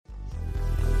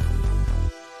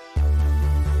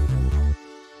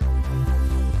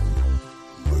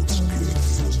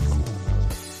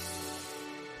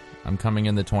coming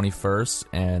in the 21st,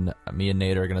 and me and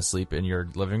Nate are going to sleep in your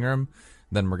living room.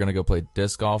 Then we're going to go play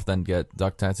disc golf, then get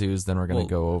duck tattoos, then we're going to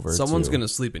go over Someone's going to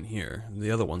sleep in here. The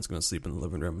other one's going to sleep in the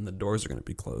living room, and the doors are going to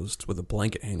be closed with a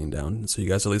blanket hanging down, so you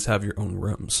guys at least have your own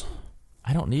rooms.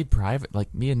 I don't need private.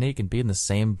 Like, me and Nate can be in the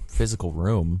same physical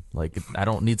room. Like, I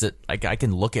don't need to... Like, I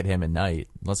can look at him at night,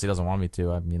 unless he doesn't want me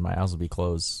to. I mean, my house will be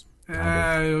closed.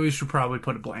 We should probably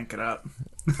put a blanket up.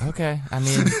 Okay, I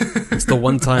mean... It's the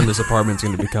one time this apartment's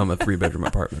going to become a 3-bedroom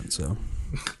apartment, so...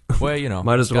 Well, you know...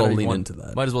 Might as well lean into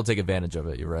that. Might as well take advantage of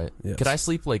it, you're right. Yes. Could I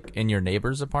sleep, like, in your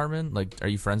neighbor's apartment? Like, are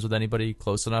you friends with anybody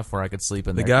close enough where I could sleep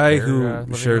in the their guy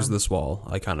who shares room? this wall,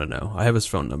 I kind of know. I have his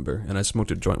phone number, and I smoked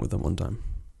a joint with him one time.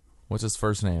 What's his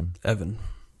first name? Evan.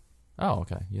 Oh,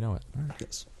 okay. You know it. Right.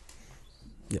 Yes.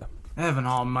 Yeah. Evan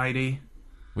Almighty.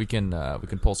 We can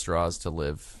pull straws to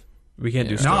live. We can't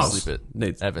do No. straws. Sleep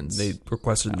at Evans. They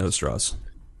requested no straws.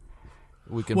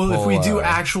 We can Well, pull, if we do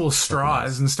actual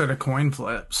straws instead of coin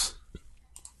flips.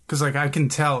 Because, like, I can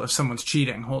tell if someone's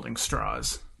cheating holding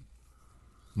straws.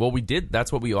 Well, we did.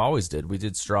 That's what we always did. We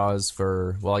did straws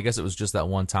for... Well, I guess it was just that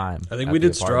one time. I think at we the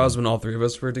did straws apartment. when all three of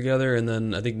us were together, and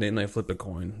then I think Nate and I flipped a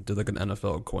coin. Did like an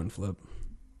NFL coin flip.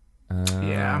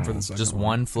 Yeah. For the second Just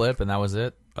one flip, and that was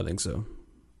it? I think so.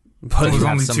 It But was you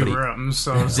have only somebody- 2 rooms,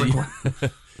 so it's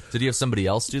like... Did you have somebody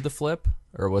else do the flip?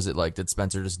 Or was it like, did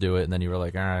Spencer just do it, and then you were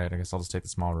like, all right, I guess I'll just take the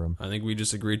small room? I think we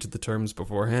just agreed to the terms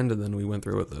beforehand, and then we went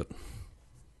through with it.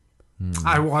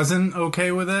 I wasn't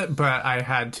okay with it, but I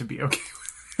had to be okay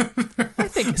with it. I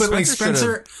think But like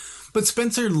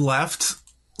Spencer left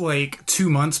like 2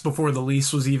 months before the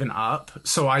lease was even up,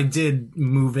 so I did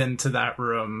move into that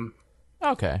room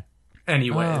Okay.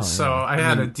 anyways. Oh, so yeah. I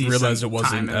had a And decent realized it time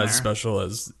wasn't in as there. special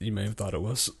as you may have thought it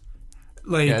was.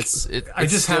 Like Yeah, I it's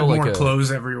just had still more like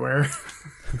clothes everywhere.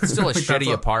 It's still a Like, that's shitty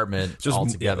a- apartment Just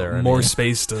altogether. yeah, I more mean.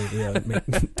 space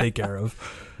to take care of.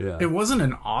 Yeah. It wasn't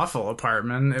an awful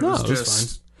apartment. It No, was it was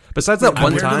just fine. Besides that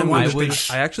one compared to the time, one I that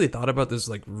they actually thought about this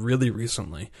like really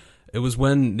recently. It was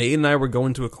when Nate and I were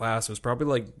going to a class. It was probably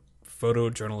like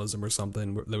photojournalism or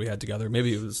something that we had together.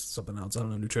 Maybe it was something else. I don't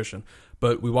know, nutrition.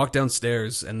 But we walked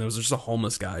downstairs and there was just a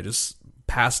homeless guy just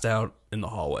passed out in the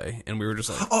hallway, and we were just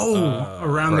like,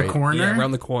 around right. the corner. yeah,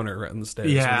 around the corner, right on the stairs.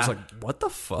 Yeah. And we're just like, what the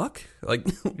fuck? Like,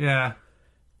 Yeah.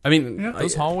 I mean,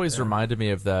 Those hallways reminded me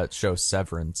of that show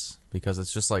Severance, because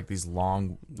it's just like these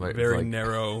long, like, very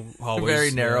narrow hallways.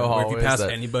 Very narrow where hallways if you pass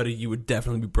that- anybody, you would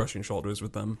definitely be brushing shoulders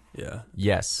with them. Yeah.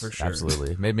 Yes, For sure.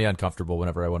 absolutely. It made me uncomfortable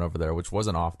whenever I went over there, which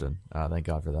wasn't often. Thank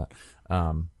God for that.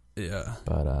 Yeah.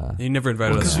 But You never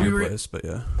invited us 'cause to we your were- place, but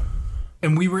yeah.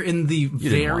 And we were in the didn't want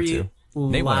very to.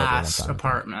 Nate went over one last time.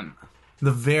 apartment.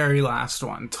 The very last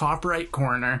one. Top right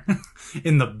corner.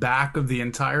 In the back of the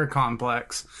entire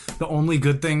complex. The only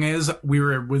good thing is we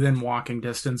were within walking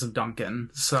distance of Duncan.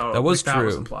 So That was like, true. That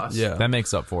was a plus. Yeah. that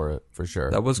makes up for it, for sure.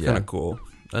 That was Yeah. kind of cool.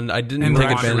 And I didn't And take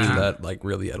walk advantage of around. that, like,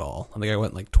 really at all. I think I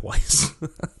went, like, twice.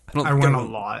 I went a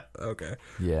lot. Okay.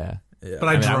 Yeah. Yeah. But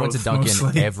I I drove went to Dunkin'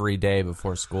 mostly. every day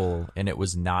before school, and it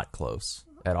was not close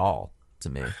at all to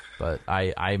me. But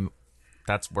I'm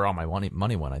that's where all my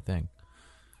money went, I think.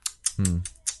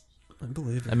 I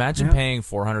believe it. Imagine paying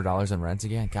 $400 in rent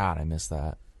again. God, I miss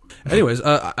that. Anyways,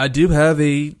 I do have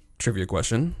a trivia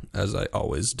question, as I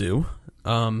always do.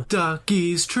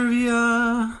 Ducky's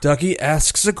Trivia. Ducky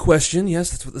asks a question. Yes,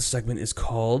 that's what the segment is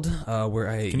called. Where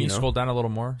I Can you scroll down a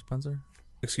little more, Spencer?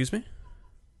 Excuse me.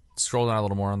 Scroll down a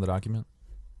little more on the document.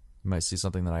 You might see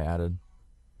something that I added.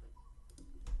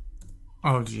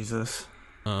 Oh, Jesus.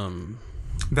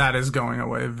 That is going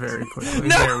away very quickly.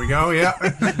 There we go. Yeah.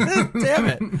 Damn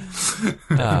it.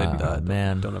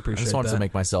 Man. don't appreciate I just wanted that. to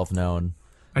make myself known.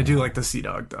 I do like the Sea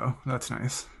Dog, though. That's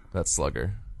nice. That's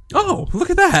Slugger. Oh, look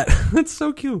at that! That's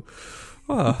so cute.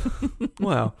 Wow.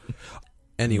 Wow.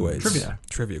 Anyways,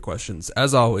 trivia questions.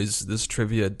 As always, this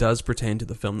trivia does pertain to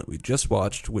the film that we just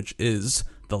watched, which is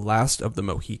The Last of the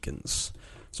Mohicans.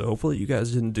 So hopefully you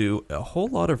guys didn't do a whole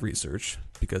lot of research,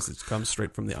 because it comes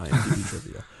straight from the IMDb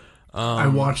trivia. I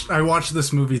watched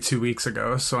this movie 2 weeks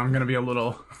ago, so I'm gonna be a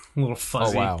little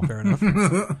fuzzy. Oh, wow. Fair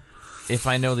enough. If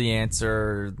I know the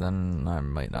answer, then I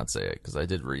might not say it, because I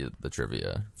did read the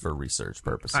trivia for research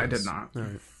purposes. I did not.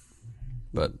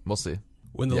 But we'll see.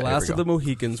 When The Yeah, here Last we of go. the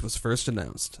Mohicans was first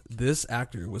announced, this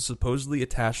actor was supposedly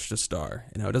attached to star.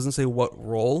 And now it doesn't say what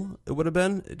role it would have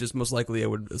been. It just most likely, I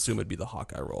would assume it'd be the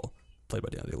Hawkeye role, played by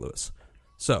Daniel Day-Lewis.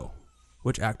 So,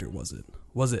 which actor was it?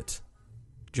 Was it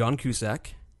John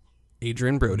Cusack,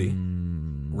 Adrian Brody,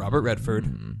 Robert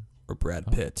Redford, or Brad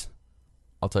Pitt?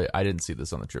 I'll tell you, I didn't see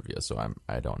this on the trivia, so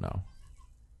I don't know.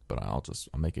 But I'll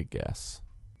make a guess.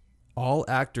 All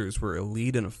actors were a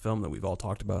lead in a film that we've all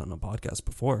talked about on a podcast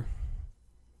before.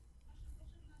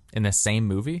 In the same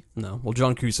movie? No. Well,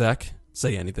 John Cusack,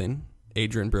 Say Anything.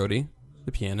 Adrian Brody,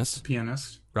 The Pianist.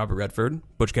 Robert Redford,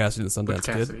 Butch Cassidy and the Sundance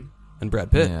Kid. And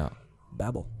Brad Pitt, Yeah.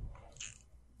 Babel.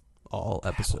 All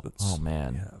episodes. Oh,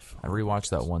 man. Yeah, I rewatched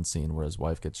that one scene where his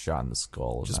wife gets shot in the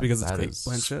skull. just because it's Kate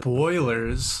Blanchett.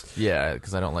 Spoilers. Yeah,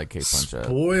 because I don't like Kate Blanchett.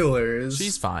 Spoilers.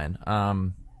 She's fine.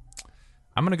 I'm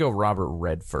going to go Robert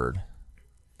Redford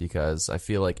because I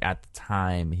feel like at the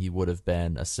time he would have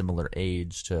been a similar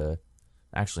age to...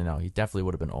 Actually, no, he definitely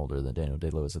would have been older than Daniel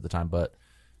Day-Lewis at the time, but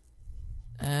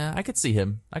I could see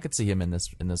him. I could see him in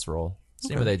this role.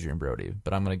 Same with Adrian Brody,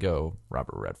 but I'm going to go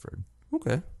Robert Redford.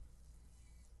 Okay.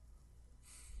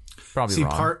 Probably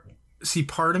wrong.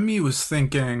 Part of me was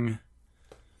thinking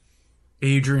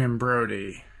Adrian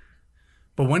Brody.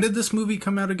 But when did this movie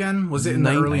come out again? Was it in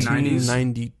the early 90s?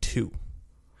 1992.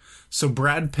 So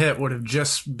Brad Pitt would have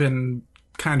just been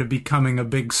kind of becoming a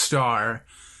big star,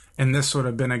 and this would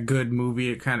have been a good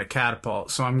movie to kind of catapult.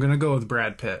 So I'm going to go with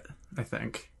Brad Pitt, I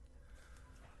think.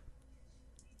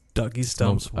 Dougie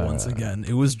Stumps once again.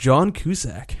 It was John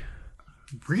Cusack.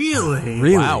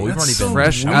 Really? Wow, we've That's already so been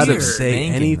Fresh out of weird. Say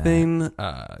thinking Anything.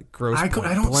 Gross I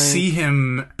Point don't Blank, see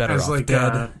him Better as Off like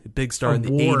Dead, a big star in the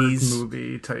award 80s.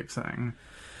 movie type thing.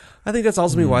 I think that's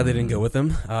ultimately why they didn't go with him,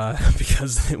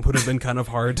 because it would have been kind of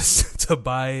hard to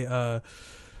buy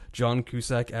John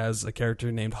Cusack as a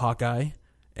character named Hawkeye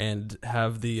and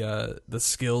have the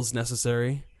skills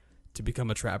necessary to become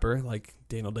a trapper like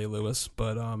Daniel Day-Lewis.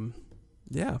 But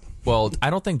yeah. Well, I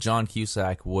don't think John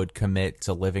Cusack would commit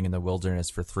to living in the wilderness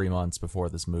for 3 months before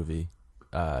this movie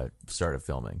started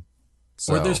filming.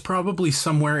 So, Or there's probably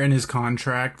somewhere in his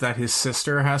contract that his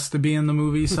sister has to be in the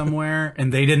movie somewhere,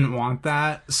 and they didn't want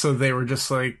that, so they were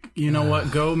just like, you know what,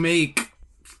 go make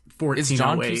 1408. is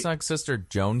John Cusack's sister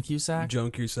Joan Cusack? Joan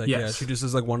Cusack, Yes. yeah. She just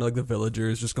is like one of like the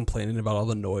villagers just complaining about all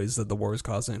the noise that the war is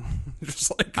causing.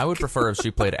 Just like I would prefer if she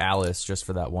played Alice just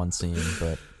for that one scene,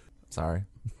 but sorry.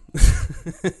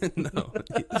 no.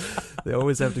 They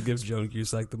always have to give Joan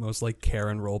Cusack the most like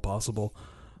Karen role possible.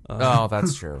 Oh,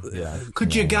 that's true. Yeah.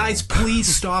 Could you guys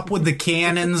please stop with the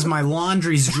cannons? My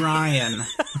laundry's drying.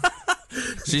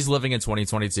 She's living in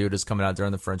 2022, just coming out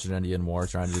during the French and Indian War,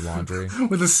 trying to do laundry.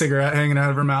 With a cigarette hanging out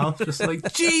of her mouth, just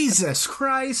like, Jesus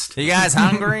Christ. You guys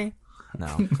hungry?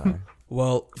 No, sorry.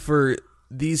 Well, for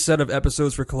these set of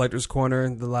episodes for Collector's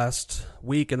Corner the last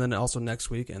week and then also next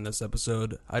week and this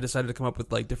episode, I decided to come up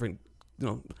with like different,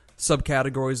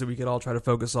 subcategories that we could all try to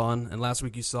focus on. And last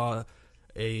week you saw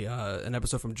an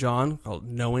episode from John called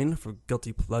Knowing for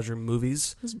Guilty Pleasure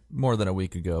Movies. It was more than a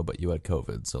week ago, but you had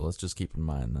COVID, so let's just keep in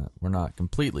mind that we're not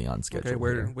completely on schedule.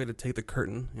 Okay, way to take the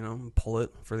curtain, and pull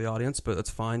it for the audience, but that's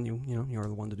fine. You're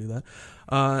the one to do that.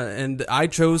 And I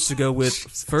chose to go with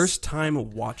first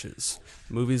time watches,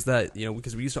 movies that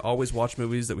because we used to always watch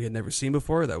movies that we had never seen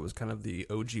before. That was kind of the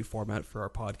OG format for our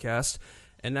podcast,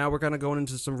 and now we're kind of going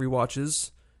into some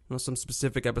rewatches. Some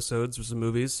specific episodes with some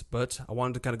movies, but I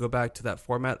wanted to kind of go back to that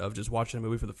format of just watching a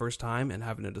movie for the first time and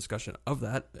having a discussion of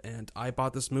that. And I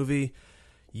bought this movie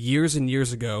years and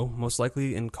years ago, most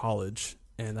likely in college,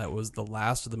 and that was The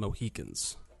Last of the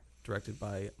Mohicans, directed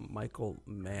by Michael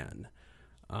Mann.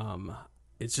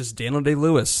 It's just Daniel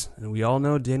Day-Lewis, and we all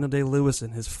know Daniel Day-Lewis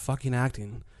and his fucking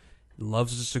acting. He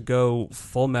loves just to go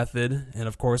full method, and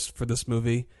of course, for this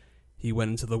movie, he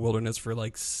went into the wilderness for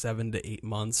like 7 to 8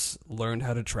 months, learned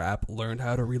how to trap, learned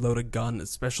how to reload a gun,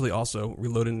 especially also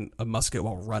reloading a musket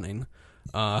while running.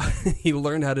 He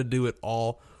learned how to do it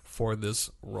all for this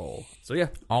role. So yeah.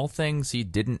 All things he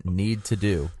didn't need to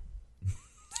do.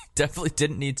 Definitely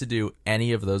didn't need to do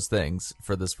any of those things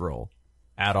for this role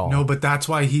at all. No, but that's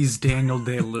why he's Daniel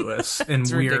Day-Lewis, and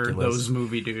we're ridiculous. those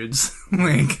movie dudes.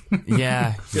 Like,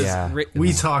 Yeah.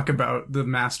 we talk about the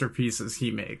masterpieces he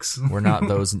makes. We're not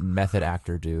those method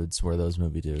actor dudes. We're those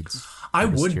movie dudes. I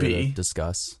We're just would here to be.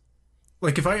 discuss.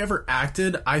 Like, if I ever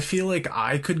acted, I feel like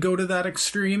I could go to that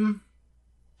extreme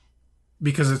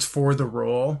because it's for the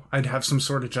role. I'd have some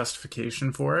sort of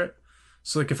justification for it.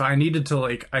 So, like, if I needed to,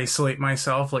 like, isolate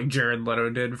myself like Jared Leto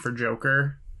did for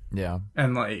Joker, Yeah.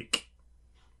 and, like,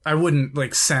 I wouldn't,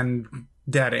 like, send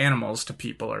dead animals to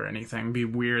people or anything. Be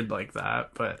weird like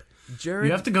that, but Jared,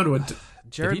 you have to go to a...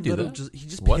 Jared Did he do Leto that?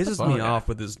 just What the pisses fuck? me off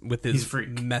with his He's a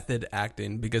freak. method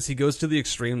acting because he goes to the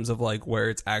extremes of like where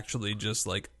it's actually just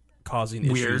like causing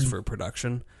Weird. issues for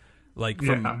production. Like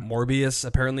from Yeah. Morbius,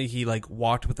 apparently he like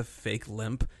walked with a fake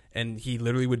limp and he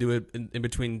literally would do it in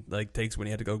between like takes when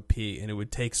he had to go pee, and it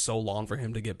would take so long for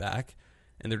him to get back.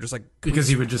 And they're just like, Because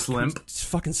he would just limp. just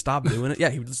fucking stop doing it. Yeah,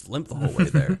 he would just limp the whole way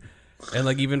there. And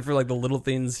like even for like the little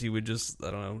things, he would just,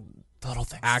 I don't know, little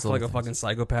things. act Little like a things. fucking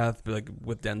psychopath, like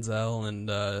with Denzel and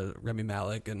Remy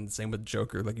Malek, and same with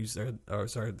Joker, like you said, or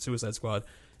sorry, Suicide Squad.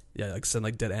 Yeah, like send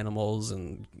like dead animals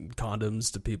and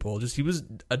condoms to people. Just he was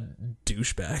a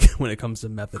douchebag when it comes to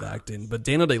method acting. But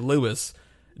Daniel Day-Lewis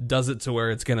does it to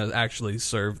where it's gonna actually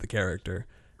serve the character,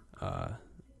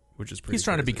 which is pretty. He's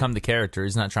trying to crazy. become the character.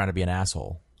 He's not trying to be an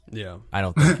asshole. Yeah, I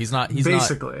don't think he's not. He's not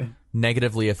Basically.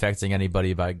 negatively affecting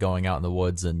anybody by going out in the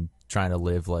woods and trying to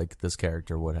live like this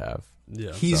character would have.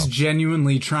 yeah. He's So.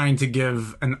 genuinely trying to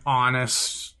give an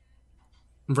honest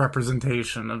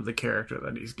representation of the character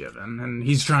that he's given, and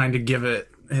he's trying to give it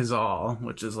his all,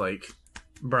 which is like,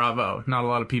 bravo. Not a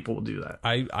lot of people will do that.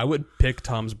 I would pick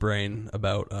Tom's brain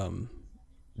about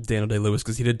Daniel Day-Lewis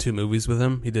because he did 2 movies with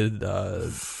him. He did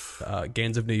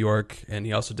Gangs of New York, and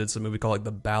he also did some movie called like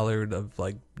The Ballad of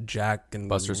like Jack and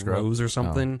Buster Scruggs? Rose or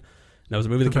something. And that was a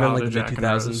movie that came out in like the Ballad of mid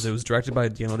Jack and 2000s. Rose. It was directed by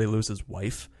Daniel Day-Lewis's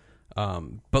wife.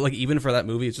 But like even for that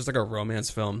movie, it's just like a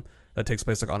romance film that takes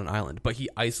place like on an island. But he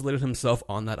isolated himself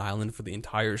on that island for the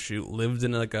entire shoot. Lived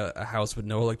in like a house with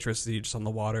no electricity, just on the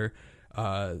water.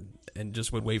 And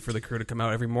just would wait for the crew to come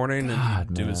out every morning and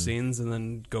God, do his man. scenes, and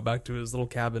then go back to his little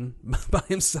cabin by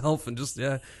himself, and just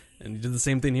and he did the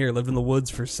same thing here. Lived in the woods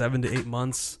for 7 to 8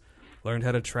 months, learned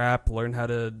how to trap, learned how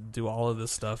to do all of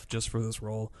this stuff just for this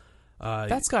role.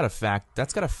 That's got to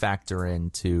factor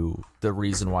into the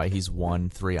reason why he's won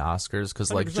 3 Oscars.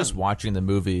 Because like 100%. just watching the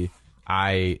movie,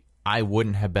 I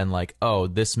wouldn't have been like, oh,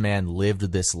 this man lived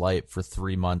this life for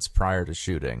 3 months prior to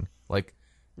shooting. Like.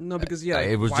 No, because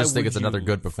I would why just think would it's another you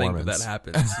good think performance. that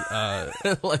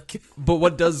happens. like But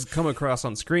what does come across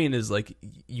on screen is like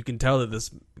you can tell that this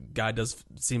guy does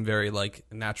seem very like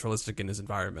naturalistic in his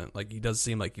environment. Like he does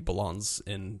seem like he belongs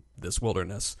in this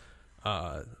wilderness,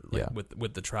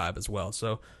 with the tribe as well.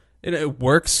 So it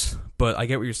works. But I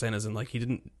get what you're saying, as in like he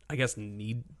didn't, I guess,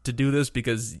 need to do this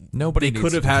because Nobody they needs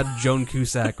could have to had Joan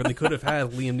Cusack or they could have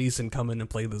had Liam Neeson come in and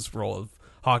play this role of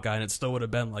Hawkeye, and it still would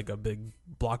have been like a big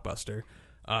blockbuster.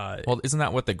 well, isn't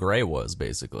that what The Gray was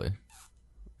basically?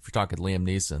 If you're talking Liam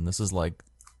Neeson, this is like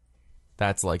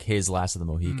that's like his Last of the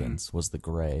Mohicans was The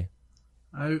Gray.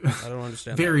 I don't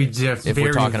understand. Very that. different. If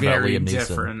we're Very, talking about very Liam Neeson.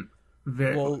 different.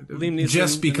 Well, Liam Neeson,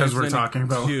 just because we're talking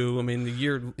about 1992, I mean, the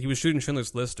year he was shooting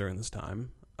Schindler's List during this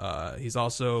time. He's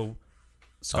also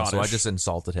Scottish. So I just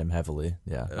insulted him heavily.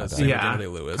 Yeah. my bad. same with Yeah,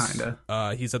 Daniel Day-Lewis.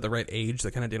 kinda. He's at the right age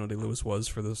that kind of Daniel Day-Lewis was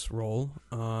for this role,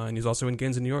 and he's also in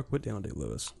Gangs of New York with Daniel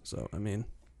Day-Lewis. So I mean,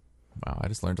 Wow, I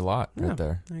just learned a lot yeah, right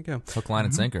there. There you go. Hook, line,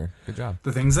 and sinker. Good job.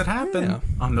 the things that happen Yeah.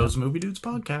 on those Movie Dudes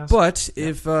podcast. But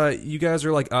if you guys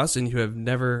are like us and you have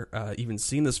never even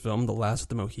seen this film, The Last of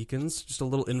the Mohicans, just a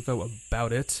little info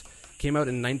about it. Came out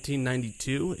in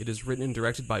 1992. It is written and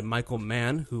directed by Michael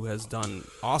Mann, who has done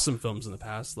awesome films in the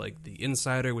past, like The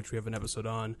Insider, which we have an episode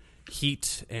on,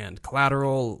 Heat, and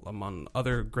Collateral, among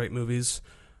other great movies.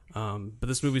 But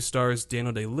this movie stars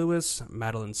Daniel Day-Lewis,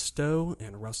 Madeline Stowe,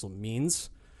 and Russell Means.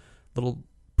 Little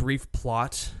brief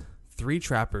plot. 3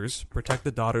 trappers protect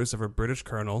the daughters of a British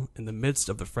colonel in the midst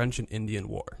of the French and Indian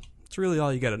War. That's really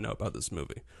all you got to know about this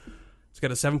movie. It's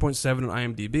got a 7.7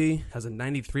 on IMDb, has a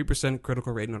 93%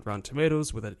 critical rating on Rotten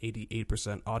Tomatoes with an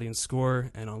 88% audience score,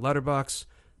 and on Letterboxd,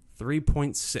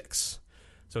 3.6.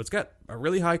 So it's got a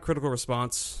really high critical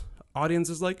response. Audience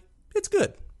is like, it's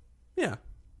good. Yeah.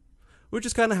 Which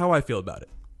is kind of how I feel about it.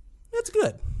 It's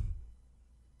good.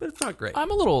 But it's not great.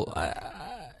 I'm a little.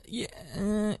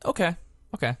 Okay.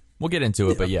 We'll get into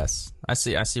it, but yes, I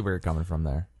see where you're coming from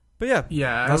there. But yeah.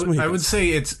 yeah, Last I Mohicans. would say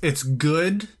it's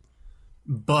good,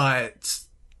 but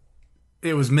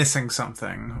it was missing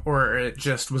something, or it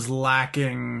just was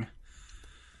lacking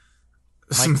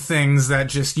some things that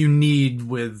just you need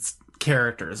with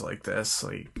characters like this.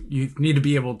 Like you need to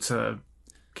be able to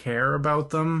care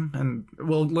about them, and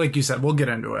well, like you said, we'll get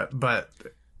into it. But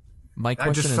My I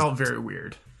question just is, felt very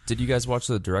weird. did you guys watch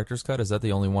the director's cut? Is that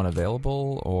the only one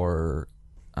available, or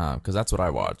because that's what I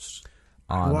watched?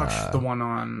 I On, watched the one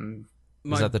on.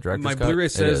 Is that the director's My cut? Blu-ray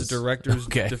It says is. director's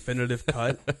Okay. definitive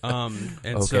cut. And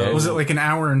Okay. so Was it like an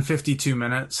hour and 52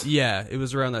 minutes? yeah, it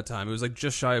was around that time. It was like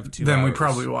just shy of 2 Then hours. we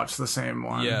probably watched the same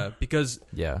one. Yeah, because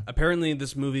Yeah. apparently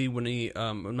this movie, when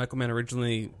Michael Mann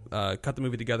originally cut the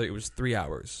movie together, it was 3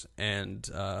 hours, and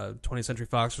 20th Century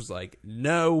Fox was like,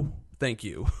 "No, thank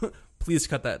you, please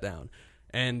cut that down."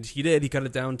 And he did. He cut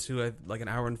it down to like an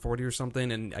hour and 40 or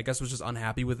something, and I guess was just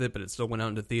unhappy with it, but it still went out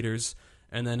into theaters.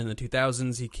 And then in the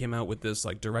 2000s, he came out with this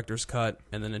like director's cut,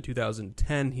 and then in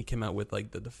 2010, he came out with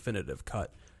like the definitive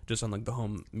cut, just on like the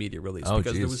home media release, Oh,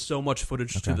 because there geez. was so much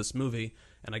footage to Okay. this movie,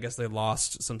 and I guess they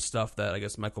lost some stuff that I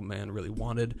guess Michael Mann really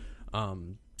wanted.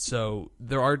 So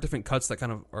there are different cuts that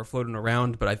kind of are floating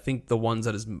around, but I think the ones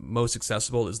that is most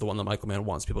accessible is the one that Michael Mann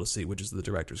wants people to see, which is the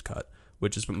director's cut,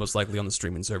 which is most likely on the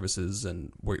streaming services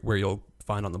and where you'll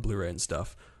find on the Blu-ray and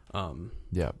stuff.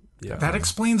 Yeah. That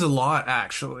explains a lot,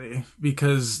 actually,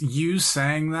 because you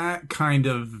saying that kind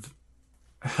of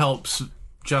helps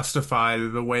justify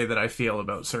the way that I feel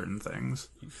about certain things.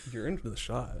 You're into the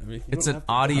shot. I mean, It's an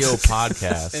audio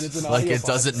podcast. And it's an like audio it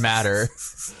doesn't matter.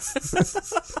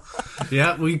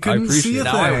 Yeah, we couldn't see a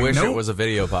Now thing. I wish Nope. it was a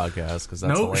video podcast because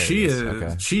that's Nope, hilarious. she is.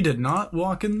 Okay. She did not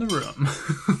walk in the room.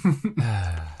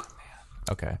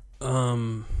 Okay.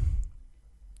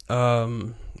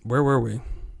 Where were we?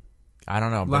 I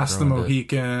don't know. but Last of the ruined it.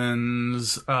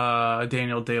 Mohicans,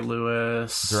 Daniel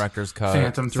Day-Lewis, Director's cut.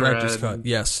 Phantom Thread. Director's cut.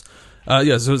 Yes.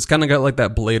 Yeah. So it's kind of got like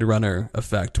that Blade Runner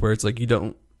effect, where it's like you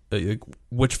don't. Like,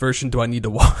 which version do I need to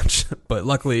watch? But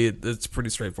luckily, it's pretty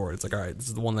straightforward. It's like, all right, this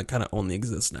is the one that kind of only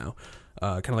exists now.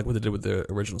 Kind of like what they did with the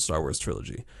original Star Wars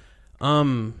trilogy.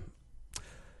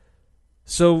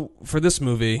 So for this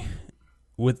movie,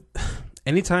 with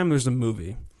anytime there's a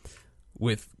movie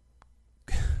with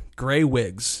gray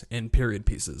wigs and period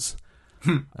pieces,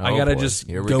 I gotta just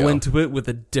go into it with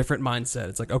a different mindset.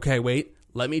 It's like, okay, wait,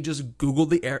 let me just Google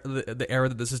the era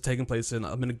that this is taking place in.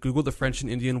 I'm going to Google the French and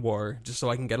Indian War just so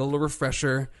I can get a little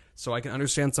refresher, so I can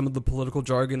understand some of the political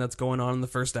jargon that's going on in the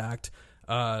first act.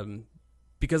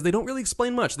 Because they don't really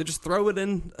explain much. They just throw it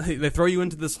in. They throw you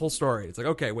into this whole story. It's like,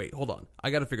 okay, wait, hold on. I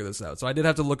got to figure this out. So I did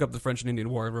have to look up the French and Indian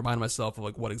War and remind myself of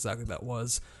like what exactly that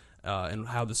was and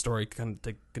how the story can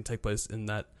take place in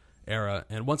that era.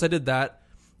 And once I did that,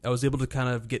 I was able to kind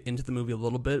of get into the movie a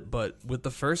little bit. But with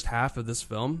the first half of this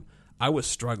film, I was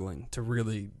struggling to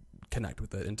really connect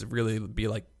with it and to really be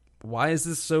like, why is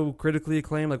this so critically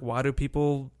acclaimed? Like, why do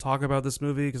people talk about this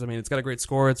movie? Because, I mean, it's got a great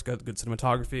score. It's got good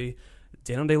cinematography.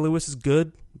 Daniel Day-Lewis is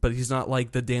good, but he's not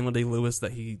like the Daniel Day-Lewis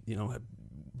that he,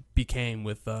 became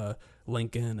with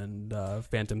Lincoln and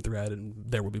Phantom Thread and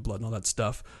There Will Be Blood and all that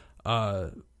stuff.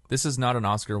 This is not an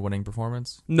Oscar-winning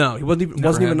performance. No, he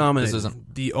wasn't even nominated. This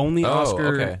isn't. The only Oh, Oscar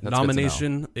okay. That's good to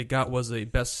nomination it got was a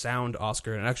Best Sound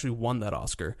Oscar, and it actually won that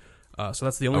Oscar. So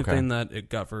that's the only Okay. thing that it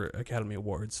got for Academy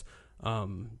Awards.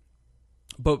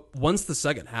 But once the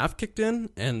second half kicked in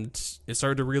and it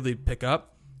started to really pick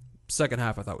up, second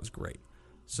half I thought was great.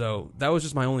 So that was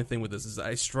just my only thing with this is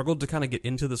I struggled to kind of get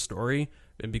into the story,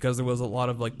 and because there was a lot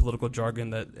of like political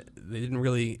jargon that they didn't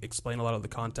really explain a lot of the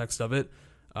context of it,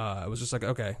 I was just like,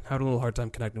 okay, having a little hard time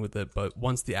connecting with it. But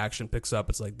once the action picks up,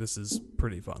 it's like, this is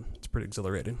pretty fun. It's pretty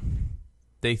exhilarating.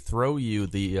 They throw you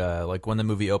the like when the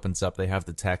movie opens up, they have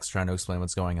the text trying to explain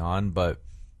what's going on, but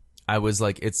I was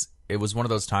like, it was one of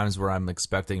those times where I'm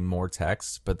expecting more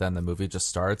text, but then the movie just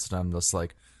starts and I'm just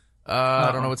like,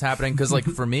 I don't know what's happening, because like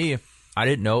for me, I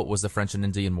didn't know it was the French and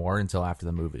Indian War until after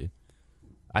the movie.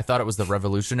 I thought it was the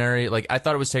revolutionary, like I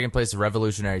thought it was taking place in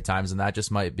revolutionary times, and that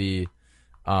just might be,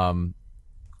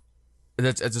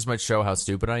 it just might show how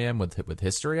stupid I am with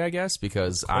history, I guess,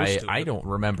 because I don't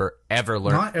remember ever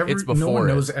learning. It's before no one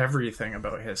it. knows everything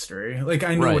about history. Like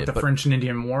I know Right, what the but- French and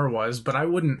Indian War was, but I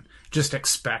wouldn't just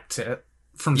expect it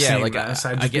from Yeah, seeing like, this.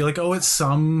 I I'd just be get- like, oh, it's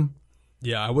some.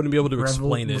 Yeah, I wouldn't be able to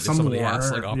explain it if some somebody war,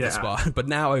 asked like off yeah. the spot. But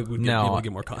now I would be able to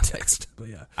get more context. But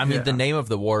yeah. I mean, Yeah. the name of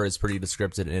the war is pretty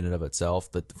descriptive in and of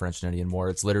itself, the French and Indian War.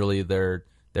 It's literally they're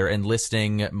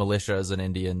enlisting militias and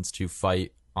Indians to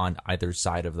fight on either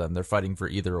side of them. They're fighting for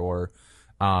either or.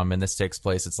 And this takes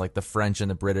place, it's like the French and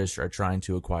the British are trying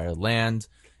to acquire land,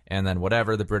 and then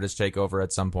whatever, the British take over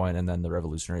at some point, and then the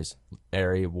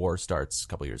Revolutionary War starts a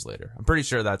couple years later. I'm pretty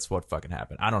sure that's what fucking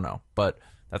happened. I don't know, but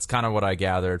that's kind of what I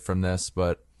gathered from this,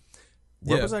 but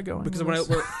where was I going? Because when I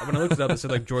looked it up, it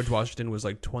said like George Washington was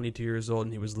like 22 years old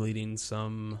and he was leading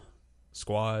some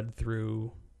squad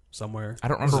through somewhere. I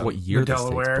don't remember what year The this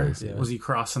Delaware. takes place. Yeah. Was he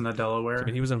crossing the Delaware? I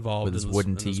mean, he was involved With his in this,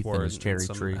 wooden in this teeth war and his cherry in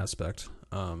some tree. aspect.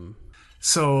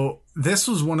 So this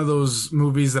was one of those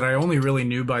movies that I only really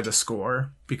knew by the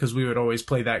score, because we would always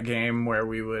play that game where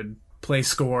we would play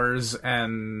scores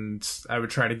and I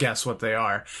would try to guess what they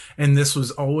are. And this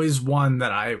was always one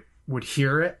that I would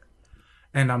hear it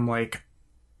and I'm like,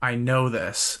 I know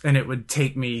this. And it would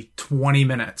take me 20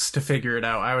 minutes to figure it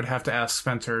out. I would have to ask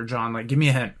Spencer or John, like, give me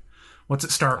a hint. What's it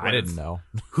start with? I didn't know.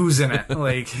 Who's in it?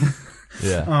 Like,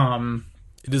 Yeah.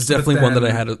 It is definitely one that I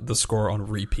then- had the score on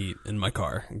repeat in my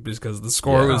car because the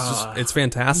score was just, it's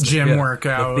fantastic. gym Yeah,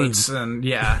 workouts the theme. and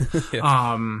yeah.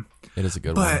 It is a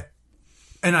good one. But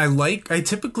and I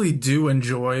typically do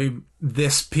enjoy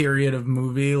this period of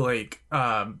movie, like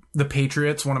The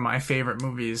Patriots, one of my favorite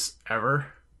movies ever,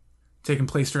 taking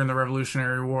place during the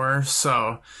Revolutionary War.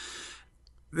 So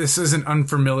this isn't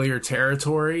unfamiliar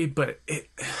territory, but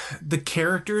the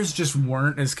characters just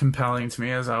weren't as compelling to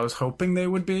me as I was hoping they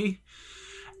would be.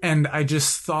 And I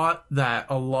just thought that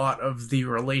a lot of the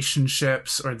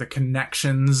relationships or the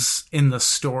connections in the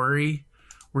story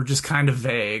were just kind of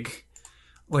vague.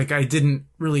 Like, I didn't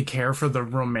really care for the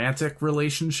romantic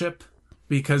relationship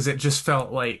because it just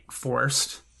felt like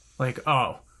forced. Like,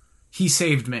 oh, he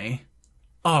saved me.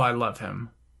 Oh, I love him.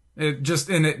 It just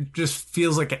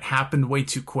feels like it happened way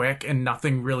too quick and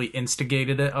nothing really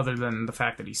instigated it other than the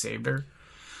fact that he saved her.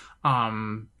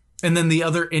 And then the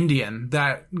other Indian,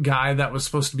 that guy that was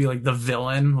supposed to be like the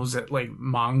villain, was it like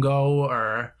Mongo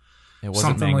or It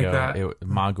wasn't something mango. like that?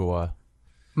 Magua.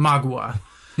 Magua.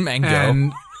 Mango.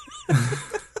 And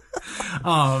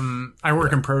I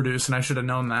work in produce and I should have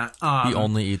known that. He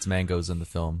only eats mangoes in the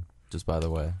film, just by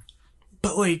the way.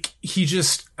 But like, he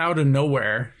just out of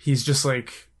nowhere, he's just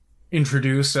like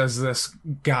introduced as this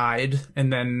guide,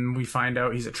 and then we find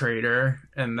out he's a traitor,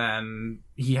 and then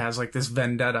he has like this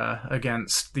vendetta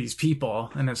against these people,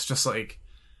 and it's just like,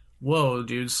 whoa,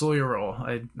 dude, slow your roll.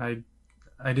 I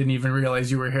didn't even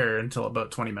realize you were here until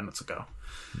about 20 minutes ago.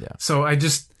 Yeah. So I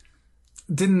just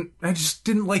didn't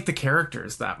like the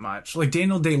characters that much. Like,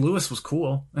 Daniel Day-Lewis was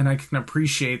cool, and I can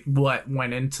appreciate what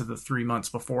went into the 3 months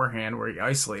beforehand where he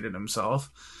isolated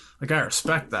himself. Like, I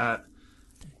respect that.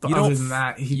 But other than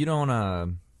that, you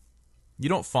don't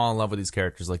fall in love with these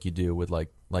characters like you do with like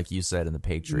you said in The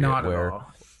Patriot, not where at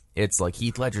all. it's like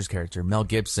Heath Ledger's character, Mel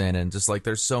Gibson, and just like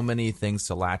there's so many things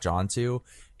to latch onto.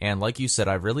 And like you said,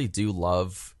 I really do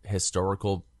love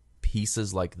historical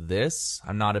pieces like this.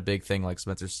 I'm not a big thing, like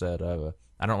Spencer said.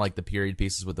 I don't like the period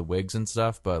pieces with the wigs and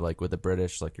stuff, but like with the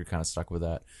British, like you're kind of stuck with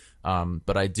that.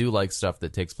 But I do like stuff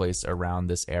that takes place around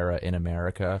this era in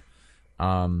America.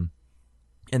 And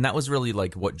that was really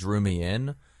like what drew me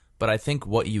in. But I think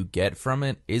what you get from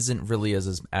it isn't really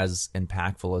as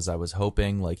impactful as I was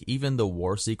hoping. Like, even the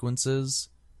war sequences,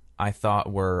 I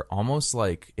thought were almost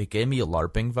like, it gave me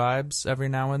LARPing vibes every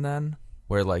now and then,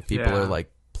 where like people are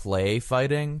like play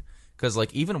fighting. Because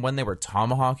like even when they were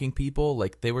tomahawking people,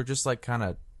 like they were just like kind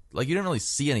of like, you didn't really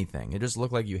see anything. It just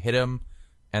looked like you hit them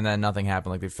and then nothing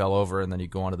happened. Like they fell over and then you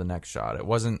go on to the next shot. It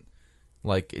wasn't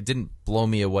like, it didn't blow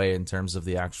me away in terms of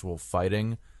the actual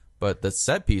fighting. But the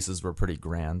set pieces were pretty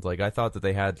grand. Like, I thought that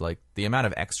they had, like, the amount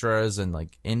of extras and,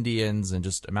 like, Indians and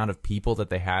just amount of people that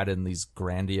they had in these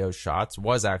grandiose shots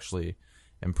was actually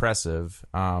impressive.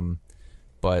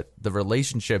 But the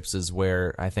relationships is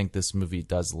where I think this movie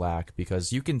does lack,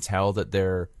 because you can tell that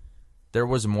there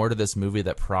was more to this movie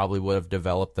that probably would have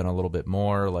developed in a little bit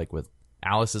more, like with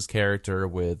Alice's character,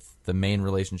 with the main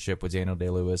relationship with Daniel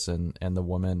Day-Lewis and the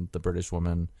woman, the British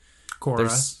woman. Cora. I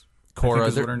think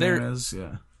is what her name is,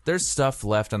 yeah. There's stuff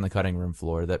left on the cutting room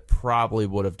floor that probably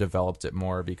would have developed it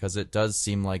more, because it does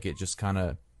seem like it just kind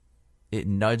of, it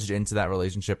nudged into that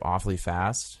relationship awfully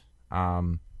fast.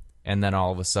 And then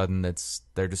all of a sudden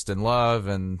they're just in love,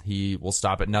 and he will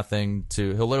stop at nothing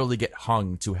he'll literally get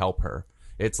hung to help her.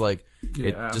 It's like,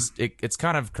 it's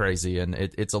kind of crazy, and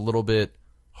it's a little bit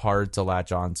hard to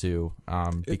latch onto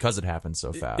because it happens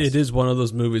so fast. It is one of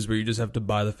those movies where you just have to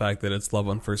buy the fact that it's love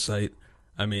on first sight.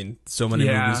 I mean, so many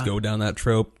movies go down that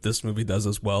trope. This movie does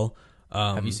as well.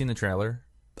 Have you seen the trailer?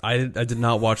 I did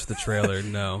not watch the trailer,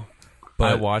 no.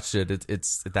 But I watched it.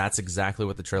 That's exactly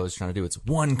what the trailer's trying to do. It's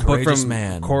one courageous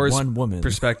man, Cora's one woman.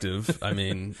 Perspective, I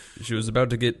mean, she was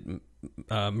about to get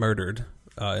murdered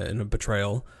in a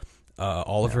betrayal.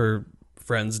 All of her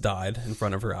friends died in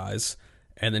front of her eyes,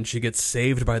 and then she gets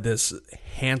saved by this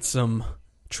handsome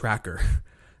tracker.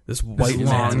 This white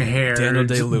long man, hair, Daniel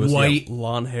Day-Lewis, white,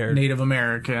 long hair, Native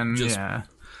American, just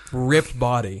ripped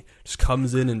body, just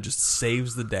comes in and just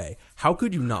saves the day. How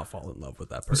could you not fall in love with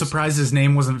that person? I'm surprised his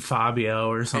name wasn't Fabio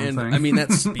or something. And I mean,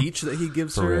 that speech that he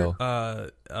gives For her, real.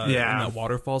 in that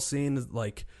waterfall scene, is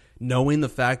like, knowing the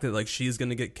fact that like she's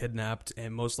gonna get kidnapped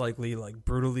and most likely like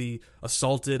brutally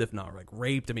assaulted, if not like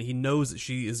raped. I mean, he knows that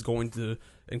she is going to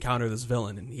encounter this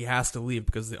villain, and he has to leave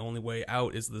because the only way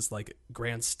out is this like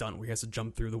grand stunt where he has to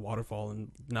jump through the waterfall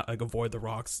and not like avoid the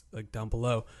rocks like down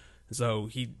below. So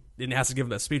he has to give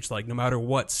that speech like, no matter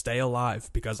what, stay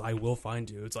alive because I will find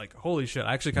you. It's like, holy shit!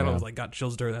 I actually kind of like got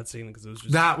chills during that scene because it was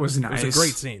just, that was nice. It was a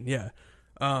great scene, yeah.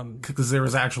 Because there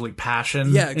was actually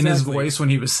passion Yeah, in his exactly. voice when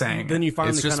he was saying Then it. you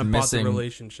finally It's just kind of bought the missing-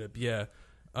 relationship, yeah.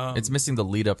 It's missing the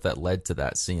lead up that led to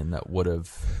that scene that would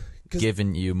have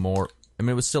given you more. I mean,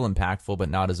 it was still impactful, but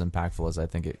not as impactful as I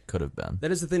think it could have been.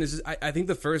 That is the thing. Is I think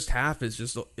the first half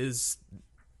is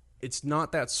it's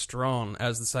not that strong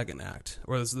as the second act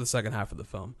or the second half of the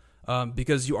film,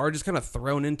 because you are just kind of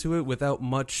thrown into it without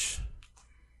much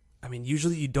I mean,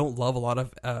 usually you don't love a lot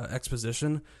of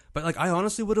exposition, but like I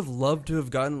honestly would have loved to have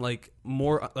gotten like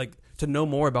more, like to know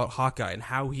more about Hawkeye and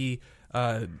how he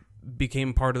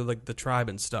became part of like the tribe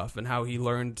and stuff, and how he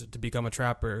learned to become a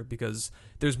trapper, because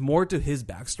there's more to his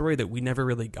backstory that we never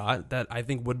really got that I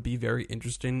think would be very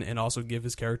interesting and also give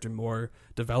his character more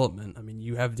development. I mean,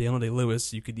 you have Daniel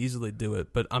Day-Lewis, you could easily do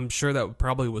it, but I'm sure that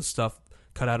probably was stuff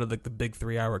cut out of like the big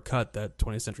 3-hour cut that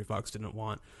 20th Century Fox didn't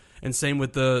want. And same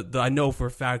with the I know for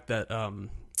a fact that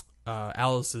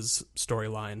Alice's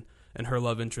storyline and her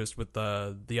love interest with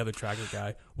the other tracker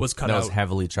guy was cut out. Was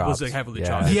heavily chopped. Was like heavily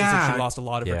chopped. Yeah. She lost a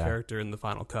lot of her character in the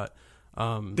final cut.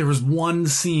 There was one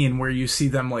scene where you see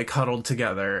them like huddled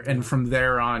together, and from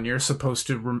there on, you're supposed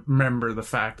to remember the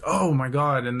fact, oh my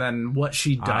god, and then what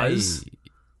she does.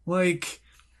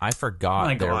 I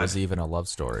forgot there was even a love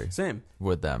story. Same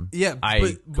with them. Yeah,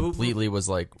 I completely was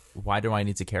like, why do I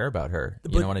need to care about her?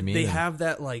 You know what I mean? They have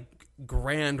that like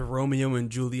grand Romeo and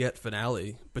Juliet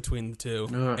finale between the two,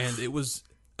 and it was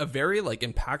a very like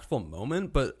impactful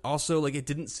moment, but also like it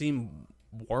didn't seem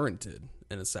warranted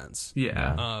in a sense.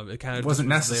 Yeah, it kind of wasn't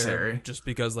was necessary, just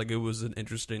because like it was an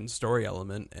interesting story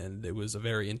element and it was a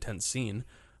very intense scene.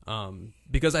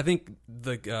 Because I think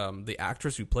the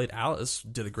actress who played Alice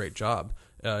did a great job,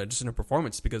 just in her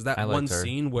performance. Because that one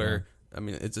scene where I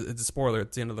mean, it's a spoiler.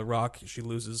 At the end of The Rock, she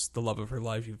loses the love of her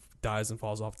life. She dies and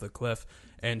falls off the cliff,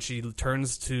 and she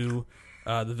turns to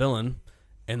the villain,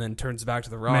 and then turns back to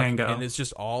The Rock, and it's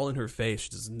just all in her face.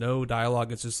 There's no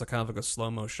dialogue. It's just kind of like a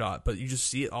slow-mo shot, but you just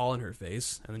see it all in her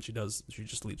face, and then she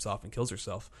just leaps off and kills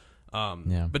herself.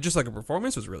 But just like her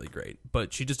performance was really great,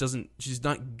 but she just doesn't. She's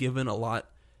not given a lot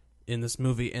in this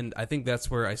movie, and I think that's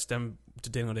where I stem to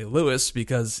Daniel Day-Lewis,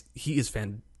 because he's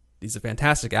a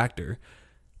fantastic actor.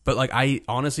 But like, I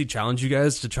honestly challenge you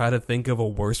guys to try to think of a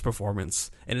worse performance.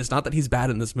 And it's not that he's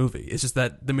bad in this movie. It's just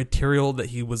that the material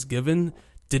that he was given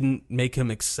didn't make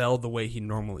him excel the way he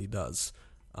normally does.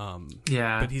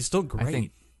 But he's still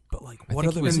great. But like, what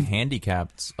other? He was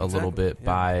handicapped a little bit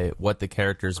by what the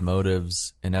character's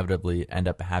motives inevitably end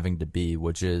up having to be,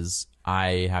 which is,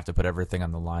 I have to put everything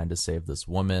on the line to save this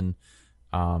woman.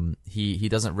 He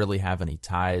doesn't really have any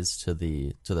ties to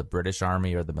the British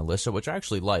Army or the militia, which I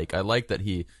actually like. I like that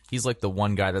he's like the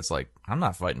one guy that's like, I'm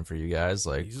not fighting for you guys.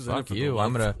 Like, fuck you.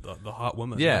 I'm gonna the hot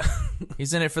woman. Yeah,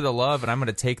 he's in it for the love, and I'm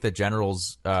gonna take the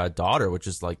general's daughter, which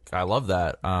is like, I love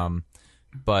that.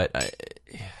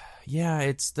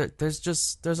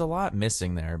 There's a lot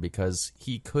missing there, because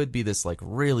he could be this like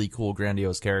really cool,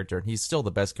 grandiose character, and he's still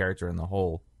the best character in the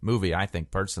whole movie, I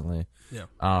think, personally. Yeah.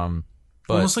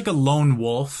 But, almost like a lone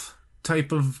wolf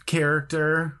type of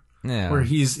character, where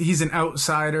he's an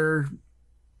outsider,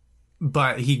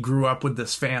 but he grew up with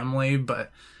this family.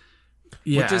 But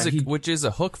which is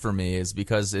a hook for me, is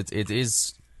because it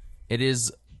is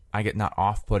I get not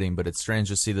off-putting, but it's strange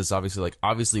to see this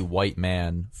obviously white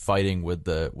man fighting with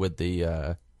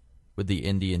the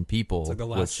Indian people. It's like The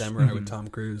Last Samurai with Tom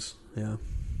Cruise. Yeah.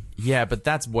 Yeah, but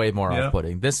that's way more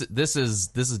off-putting. This is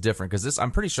different, because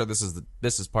I'm pretty sure this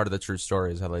is part of the true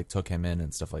story, is how they took him in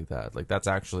and stuff like that. Like, that's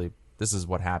actually, this is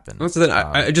what happened. So then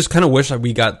I just kind of wish that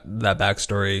we got that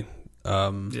backstory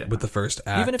with the first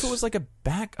act. Even if it was like a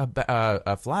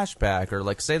flashback, or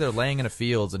like, say they're laying in a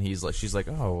field and she's like,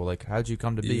 oh, like, how'd you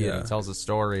come to be? And he tells a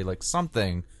story, like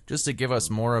something, just to give us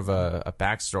more of a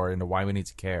backstory into why we need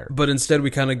to care. But instead,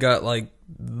 we kind of got like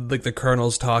the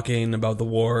colonels talking about the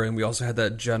war, and we also had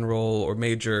that general or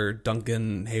Major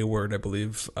Duncan Hayward, I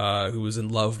believe, who was in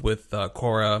love with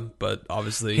Cora, but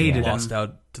obviously lost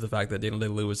out to the fact that Daniel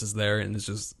Day-Lewis is there and is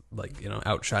just like,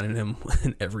 outshining him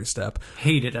in every step.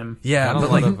 Hated him. Yeah, but a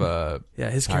like, lot of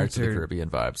his Pirates character, of the Caribbean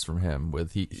vibes from him.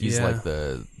 With he's like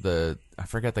the I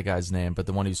forget the guy's name, but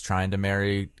the one who's trying to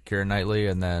marry Keira Knightley,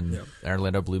 and then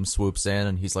Orlando Bloom swoops in,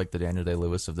 and he's like the Daniel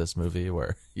Day-Lewis of this movie,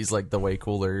 where he's like the way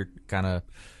cooler kind of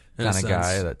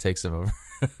guy that takes him over.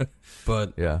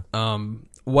 But yeah,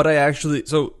 what I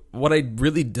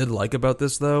really did like about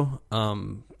this, though,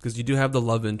 because you do have the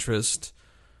love interest,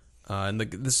 and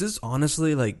this is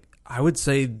honestly, like, I would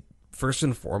say first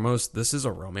and foremost, this is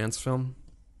a romance film.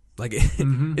 Like,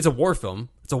 it's a war film.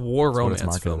 It's a war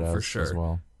romance film for sure. As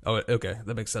well. Oh, okay,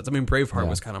 that makes sense. I mean, Braveheart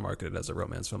was kind of marketed as a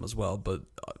romance film as well, but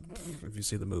if you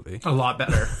see the movie, a lot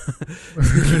better.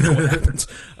 You know what happens.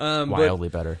 Wildly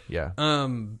better, yeah.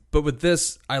 But with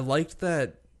this, I liked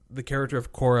that the character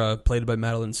of Cora, played by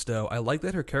Madeline Stowe, I liked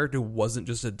that her character wasn't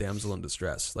just a damsel in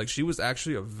distress. Like, she was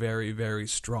actually a very, very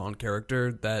strong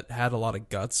character that had a lot of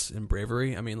guts and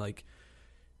bravery. I mean, like,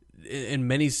 in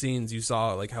many scenes, you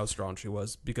saw like how strong she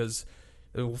was, because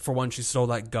for one, she stole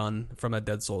that gun from a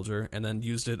dead soldier and then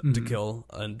used it to kill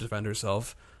and defend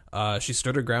herself. She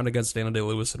stood her ground against Daniel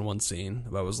Day-Lewis in one scene.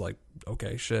 I was like,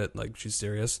 okay, shit, like she's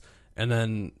serious. And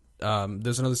then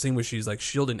there's another scene where she's like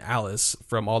shielding Alice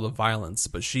from all the violence,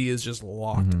 but she is just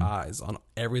locked eyes on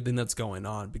everything that's going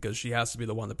on because she has to be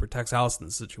the one that protects Alice in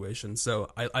this situation. So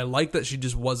I like that she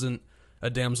just wasn't a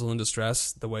damsel in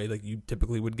distress the way like you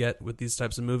typically would get with these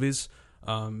types of movies.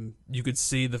 You could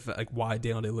see like why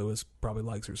Daniel Day-Lewis probably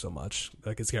likes her so much,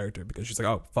 like his character, because she's like,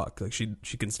 oh fuck, like she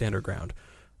can stand her ground.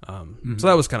 So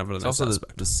that was kind of a nice also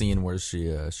aspect. the scene where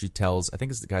she tells, I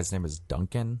think the guy's name is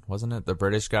Duncan, wasn't it? The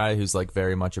British guy who's like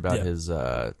very much about his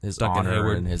Duncan honor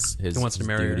Hayward. and his wants to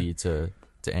marry duty to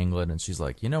England, and she's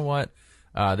like, you know what?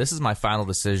 This is my final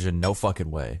decision. No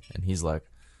fucking way. And he's like,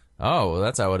 oh, well,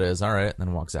 that's how it is. All right, and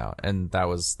then walks out. And that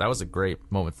was a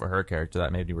great moment for her character.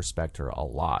 That made me respect her a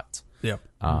lot. Yeah.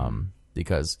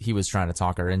 Because he was trying to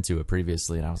talk her into it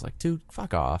previously, and I was like, dude,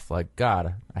 fuck off. Like,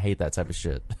 God, I hate that type of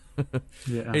shit.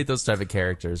 Yeah. I hate those type of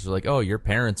characters. They're like, oh, your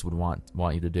parents would want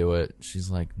you to do it. She's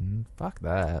like, fuck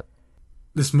that.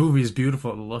 This movie is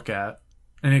beautiful to look at,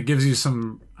 and it gives you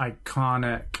some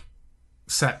iconic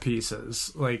set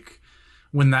pieces, like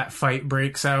when that fight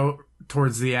breaks out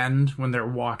towards the end when they're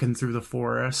walking through the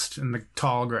forest and the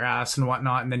tall grass and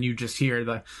whatnot, and then you just hear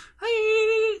the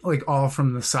like all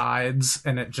from the sides,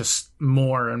 and it just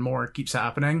more and more keeps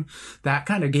happening. That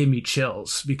kind of gave me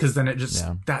chills, because then it just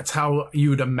that's how you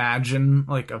would imagine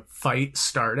like a fight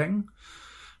starting.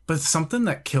 But something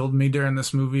that killed me during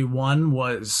this movie, one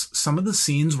was some of the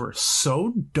scenes were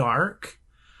so dark,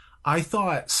 I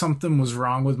thought something was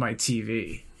wrong with my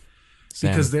TV.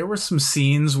 Same. Because there were some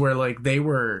scenes where like they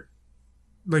were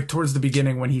like towards the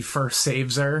beginning when he first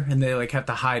saves her and they like have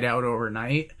to hide out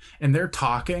overnight and they're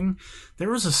talking. There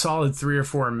was a solid 3 or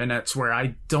 4 minutes where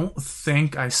I don't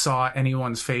think I saw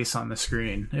anyone's face on the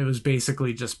screen. It was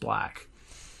basically just black.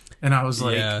 And I was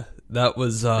like, yeah, that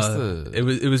was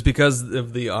it was because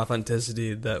of the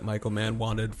authenticity that Michael Mann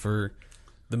wanted for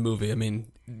the movie. I mean,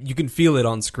 you can feel it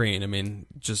on screen. I mean,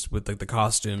 just with like the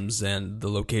costumes and the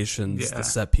locations, the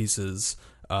set pieces,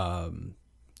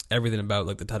 everything about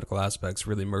like the technical aspects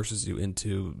really immerses you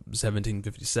into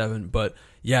 1757. But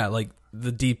yeah, like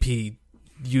the DP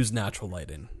used natural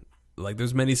lighting. Like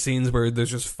there's many scenes where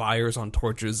there's just fires on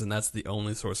torches, and that's the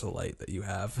only source of light that you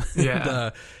have. Yeah.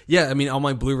 And, yeah. I mean, on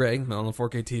my Blu-ray, on the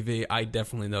 4K TV, I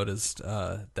definitely noticed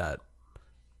that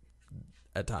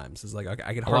at times. It's like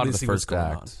I can hardly see what's going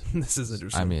on. This is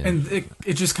interesting. I mean, and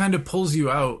it just kind of pulls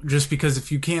you out, just because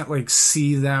if you can't like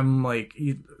see them, like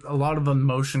a lot of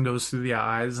emotion goes through the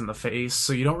eyes and the face,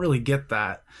 so you don't really get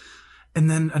that. And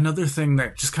then another thing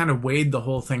that just kind of weighed the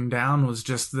whole thing down was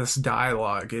just this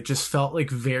dialogue. It just felt like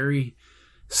very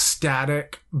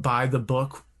static, by the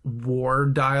book war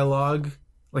dialogue,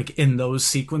 like in those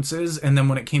sequences. And then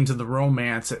when it came to the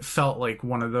romance, it felt like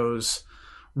one of those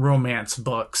romance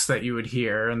books that you would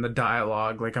hear, and the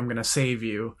dialogue, like, I'm gonna save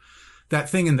you. That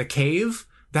thing in the cave,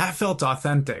 that felt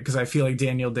authentic, because I feel like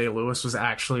Daniel Day-Lewis was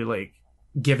actually like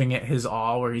giving it his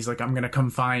all, where he's like, I'm gonna come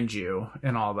find you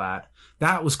and all that.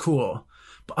 That was cool.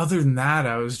 But other than that,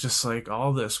 I was just like,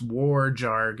 all this war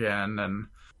jargon, and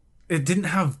it didn't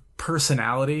have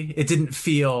personality. It didn't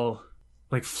feel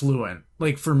like fluent.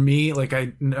 Like for me, like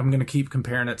I'm gonna keep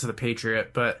comparing it to The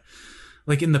Patriot, but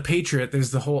like in The Patriot,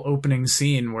 there's the whole opening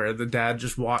scene where the dad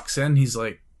just walks in. He's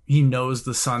like, he knows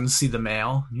the sons see the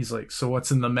mail. He's like, so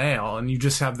what's in the mail? And you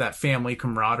just have that family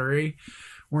camaraderie.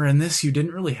 Where in this, you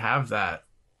didn't really have that.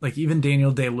 Like even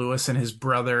Daniel Day-Lewis and his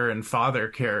brother and father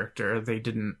character, they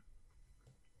didn't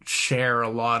share a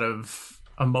lot of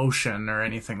emotion or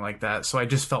anything like that. So I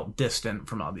just felt distant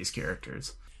from all these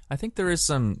characters. I think there's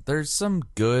some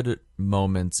good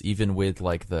moments even with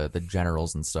like the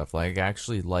generals and stuff. Like I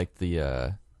actually like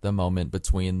the moment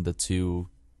between the two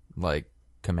like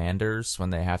commanders when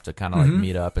they have to kind of like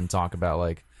meet up and talk about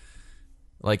like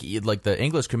the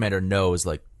English commander knows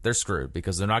like they're screwed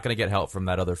because they're not going to get help from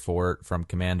that other fort from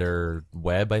Commander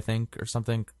Webb, I think, or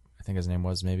something. I think his name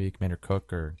was maybe Commander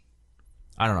Cook, or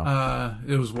I don't know.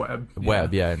 It was Webb.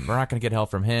 Webb, yeah. We're not going to get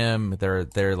help from him.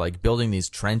 They're like building these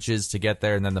trenches to get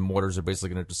there, and then the mortars are basically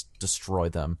going to just destroy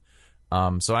them.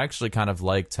 So I actually kind of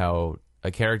liked how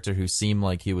a character who seemed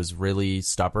like he was really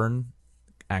stubborn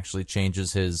actually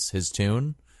changes his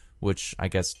tune, which I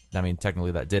guess, I mean,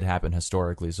 technically that did happen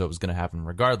historically, so it was going to happen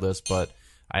regardless, but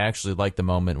I actually like the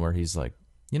moment where he's like,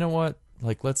 you know what?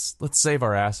 Like, let's save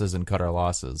our asses and cut our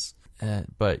losses.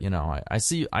 But, you know, I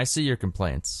see your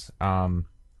complaints. And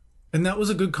that was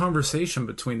a good conversation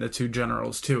between the two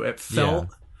generals, too. It felt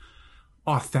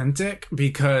authentic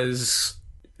because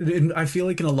I feel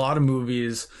like in a lot of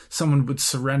movies, someone would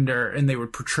surrender and they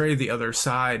would portray the other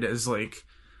side as like,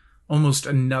 almost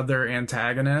another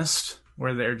antagonist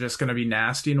where they're just going to be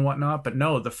nasty and whatnot. But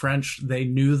no, the French, they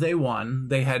knew they won.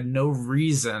 They had no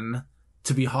reason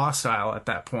to be hostile at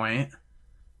that point.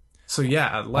 So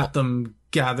yeah, let them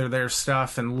gather their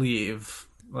stuff and leave.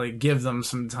 Like, give them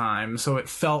some time. So it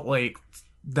felt like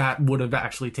that would have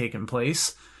actually taken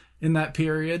place in that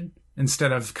period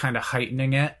instead of kind of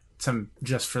heightening it to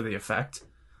just for the effect.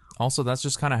 Also, that's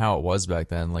just kind of how it was back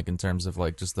then, like in terms of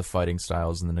like just the fighting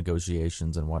styles and the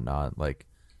negotiations and whatnot. Like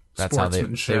that's how they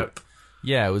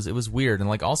yeah, it was weird. And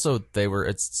like also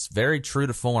it's very true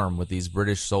to form with these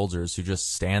British soldiers who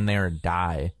just stand there and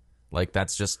die. Like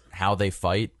that's just how they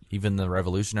fight. Even the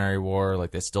Revolutionary War,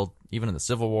 like they still, even in the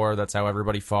Civil War, that's how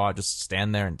everybody fought. Just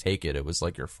stand there and take it. It was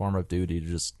like your form of duty to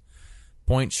just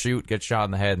point, shoot, get shot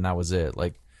in the head, and that was it.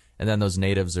 Like, and then those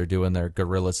natives are doing their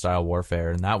guerrilla style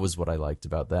warfare, and that was what I liked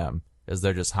about them, is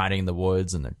they're just hiding in the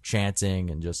woods and they're chanting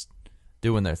and just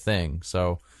doing their thing.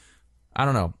 So I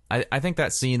don't know. I think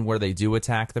that scene where they do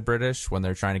attack the British when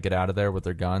they're trying to get out of there with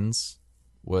their guns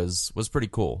was pretty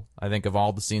cool. I think of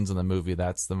all the scenes in the movie,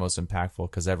 that's the most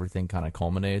impactful because everything kind of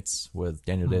culminates with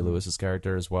Daniel Day-Lewis's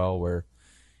character as well, where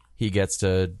he gets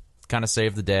to kind of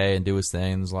save the day and do his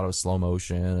thing. There's a lot of slow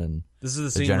motion, and this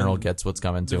is the general gets what's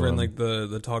coming to him. In like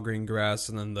the tall green grass,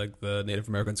 and then like the Native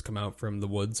Americans come out from the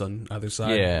woods on either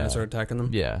side and start attacking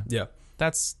them. Yeah.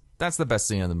 That's the best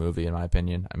scene in the movie, in my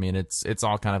opinion. I mean, it's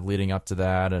all kind of leading up to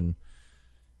that, and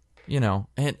you know,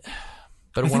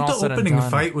 but I when think all the said opening and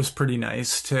done, fight was pretty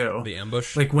nice too. The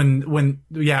ambush, like when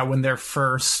they're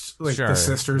first, like the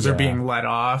sisters are being let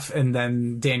off, and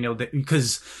then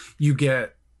because you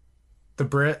get the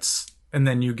Brits, and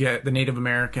then you get the Native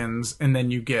Americans, and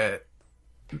then you get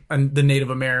the Native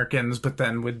Americans, but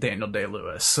then with Daniel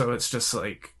Day-Lewis, so it's just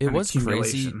like it was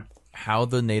crazy how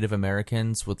the Native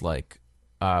Americans would like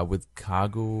with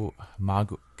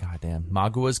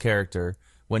Magua's character,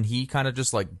 when he kind of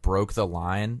just like broke the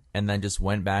line and then just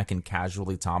went back and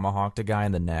casually tomahawked a guy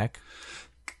in the neck.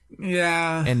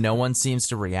 Yeah. And no one seems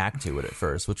to react to it at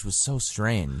first, which was so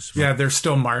strange. Yeah, they're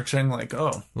still marching like,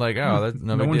 no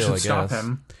one should stop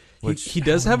him. He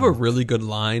does have a really good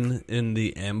line in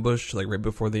the ambush, like right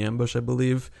before the ambush, I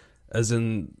believe, as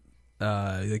in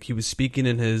like he was speaking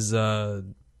in his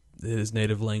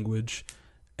native language,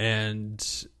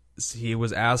 and he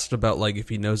was asked about like if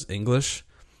he knows English.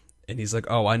 And he's like,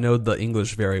 "Oh, I know the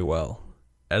English very well,"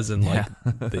 as in like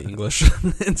the English.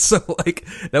 And so like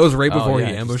that was right before he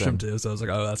ambushed him too. So I was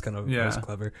like, "Oh, that's kind of that was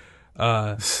clever."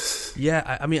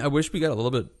 I mean, I wish we got a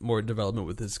little bit more development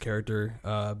with his character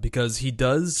because he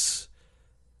does.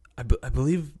 I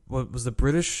believe what was the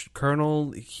British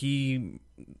colonel. He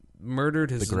murdered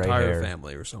his entire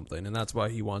family or something, and that's why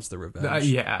he wants the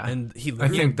revenge. And I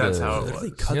think that's how it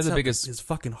was. Cuts out his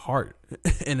fucking heart,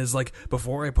 and is like,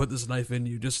 "Before I put this knife in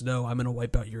you, just know I'm gonna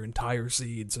wipe out your entire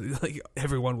seed, so like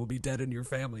everyone will be dead in your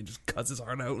family." And just cuts his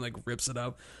heart out and like rips it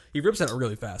up. He rips it out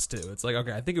really fast too. It's like,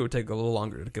 okay, I think it would take a little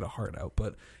longer to get a heart out,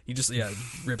 but he just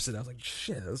rips it out. I was like,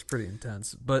 shit, that was pretty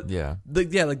intense. But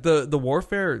the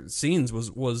warfare scenes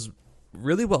was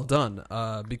really well done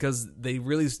because they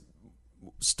really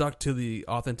stuck to the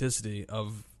authenticity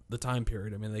of the time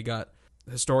period. I mean, they got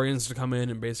historians to come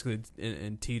in and basically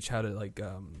and teach how to like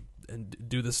and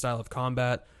do this style of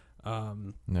combat.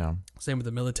 Same with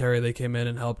the military. They came in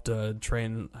and helped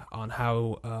train on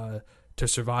how to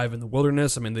survive in the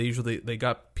wilderness. I mean, they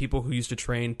got people who used to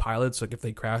train pilots, like if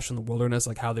they crashed in the wilderness,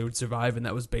 like how they would survive, and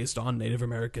that was based on Native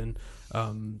American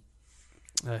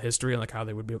history and like how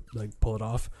they would be like pull it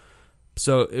off.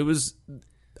 So it was.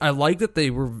 I like that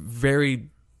they were very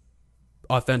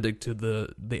authentic to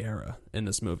the era in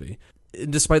this movie,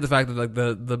 despite the fact that like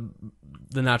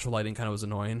the natural lighting kind of was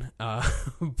annoying.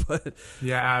 But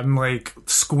yeah, I'm like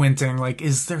squinting, like,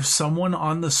 is there someone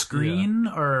on the screen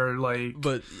or like?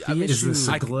 But is this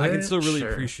a glitch? I can still really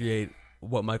appreciate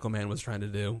what Michael Mann was trying to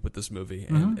do with this movie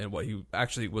and what he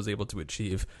actually was able to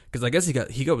achieve. Because I guess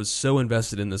he was so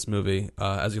invested in this movie,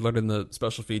 as you learned in the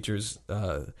special features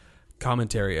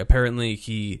commentary. Apparently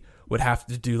he would have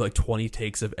to do like 20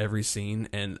 takes of every scene,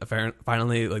 and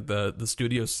finally like the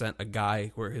studio sent a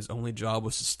guy where his only job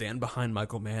was to stand behind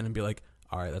Michael Mann and be like,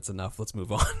 all right, that's enough, let's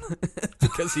move on.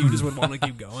 Because he just would want to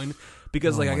keep going,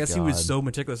 because like I guess he was so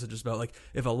meticulous just about like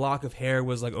if a lock of hair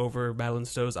was like over Madeline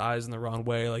Stowe's eyes in the wrong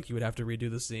way, like he would have to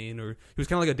redo the scene. Or he was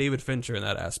kind of like a David Fincher in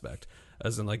that aspect,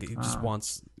 as in like he just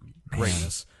wants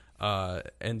greatness.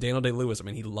 And Daniel Day-Lewis, I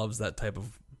mean, he loves that type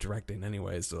of directing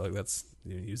anyway, so like that's,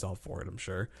 he's all for it, I'm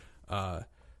sure.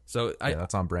 So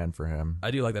that's on brand for him. I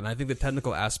do like that, and I think the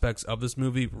technical aspects of this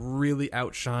movie really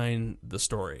outshine the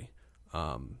story.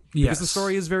 Because the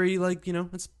story is very like,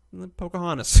 it's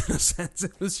Pocahontas in a sense.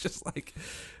 It was just like,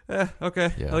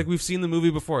 okay, Yeah. like we've seen the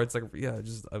movie before. It's like, yeah,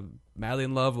 just madly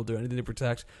in love. We'll do anything to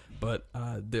protect. But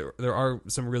there are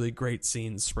some really great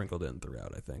scenes sprinkled in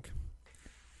throughout, I think.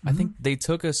 I think they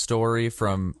took a story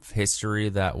from history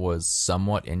that was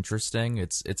somewhat interesting.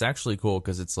 It's actually cool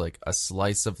because it's like a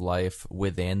slice of life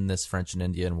within this French and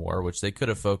Indian War, which they could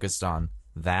have focused on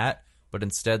that, but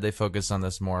instead they focused on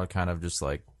this more kind of just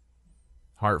like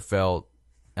heartfelt,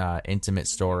 intimate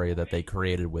story that they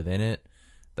created within it.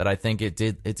 That I think it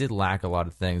did lack a lot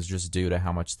of things just due to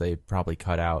how much they probably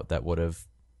cut out that would have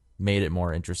made it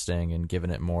more interesting and given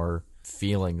it more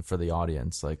feeling for the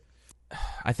audience. Like,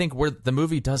 I think where the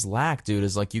movie does lack, dude,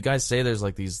 is like you guys say there's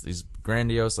like these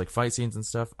grandiose like fight scenes and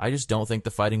stuff. I just don't think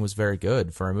the fighting was very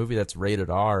good for a movie that's rated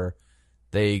R.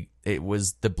 It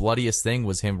was the bloodiest thing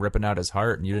was him ripping out his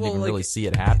heart, and you didn't even really see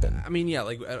it happen. I mean, yeah,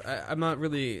 like I'm not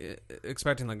really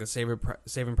expecting like a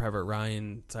Saving Private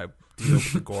Ryan type deal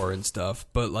with the gore and stuff,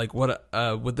 but like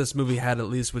what this movie had, at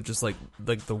least with just like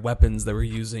the weapons they were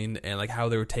using and like how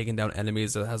they were taking down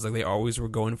enemies, it has like they always were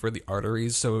going for the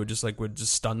arteries, so it would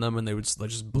just stun them and they would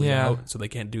just bleed out, so they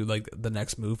can't do like the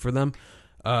next move for them.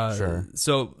 Sure.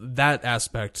 So that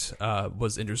aspect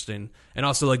was interesting, and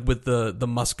also like with the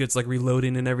muskets like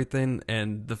reloading and everything,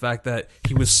 and the fact that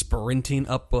he was sprinting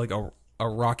up like a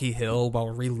rocky hill while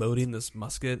reloading this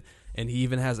musket, and he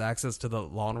even has access to the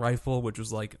long rifle, which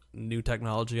was like new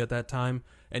technology at that time,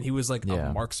 and he was like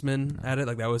a marksman at it.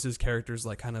 Like that was his character's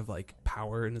like kind of like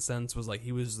power in a sense, was like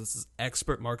he was this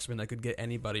expert marksman that could get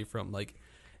anybody from like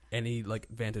any like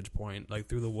vantage point like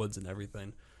through the woods and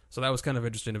everything. So that was kind of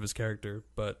interesting of his character.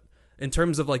 But in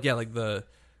terms of like, yeah, like the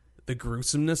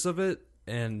gruesomeness of it,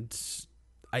 and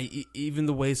even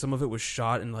the way some of it was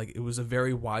shot, and like it was a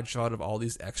very wide shot of all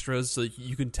these extras. So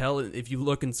you can tell if you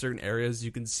look in certain areas,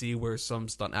 you can see where some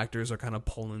stunt actors are kind of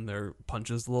pulling their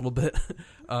punches a little bit.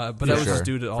 But that was just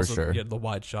due to also the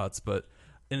wide shots. But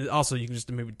and also you can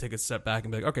just maybe take a step back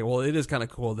and be like, okay, well, it is kind of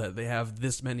cool that they have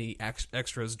this many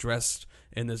extras dressed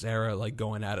in this era, like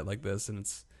going at it like this, and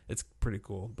it's pretty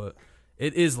cool, but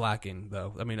it is lacking,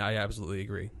 though. I mean, I absolutely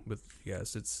agree with you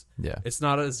guys. It's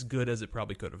not as good as it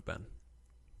probably could have been.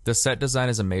 The set design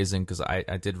is amazing because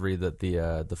I did read that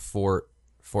the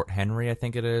Fort Henry, I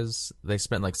think it is, they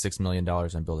spent like $6 million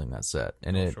on building that set,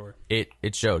 and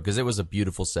it showed because it was a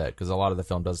beautiful set. Because a lot of the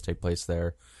film does take place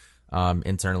there,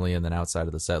 internally, and then outside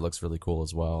of the set looks really cool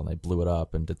as well. And they blew it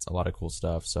up and did a lot of cool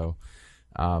stuff. So.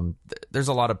 There's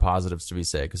a lot of positives to be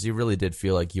said because you really did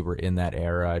feel like you were in that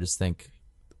era. I just think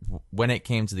when it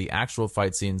came to the actual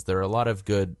fight scenes, there are a lot of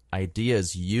good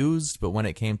ideas used, but when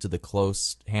it came to the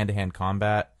close hand-to-hand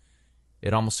combat,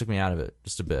 it almost took me out of it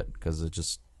just a bit because it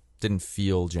just didn't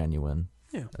feel genuine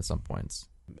at some points.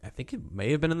 I think it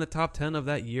may have been in the top 10 of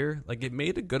that year. Like it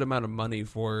made a good amount of money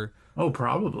for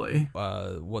probably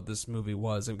what this movie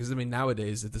was. Because I mean,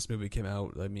 nowadays if this movie came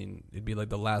out, I mean, it'd be like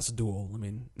The Last Duel. I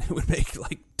mean, it would make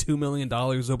like $2 million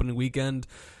opening weekend.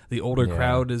 The older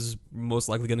crowd is most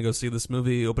likely going to go see this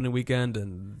movie opening weekend,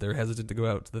 and they're hesitant to go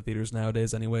out to the theaters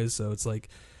nowadays anyways. So it's like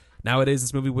nowadays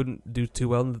this movie wouldn't do too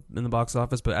well in the box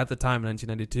office, but at the time in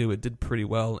 1992 it did pretty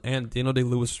well. And Daniel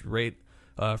Day-Lewis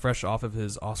fresh off of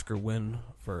his Oscar win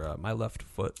for My Left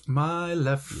Foot. My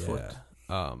Left Foot.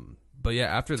 But yeah,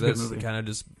 after this, he kind of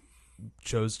just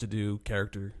chose to do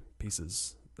character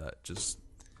pieces that just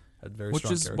had very strong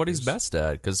characters. Which is what he's best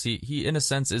at, because he in a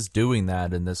sense is doing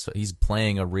that in this. He's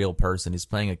playing a real person. He's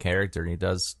playing a character, and he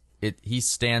does it. He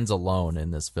stands alone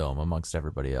in this film amongst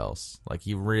everybody else. Like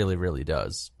he really, really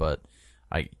does. But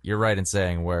you're right in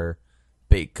saying where,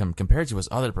 compared to his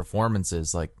other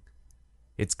performances, like.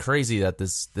 It's crazy that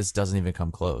this doesn't even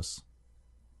come close,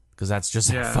 because that's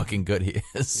just how fucking good he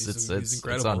is. It's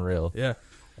incredible. It's unreal. Yeah,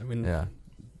 I mean,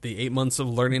 the 8 months of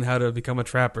learning how to become a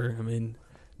trapper, I mean,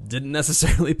 didn't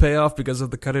necessarily pay off because of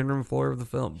the cutting room floor of the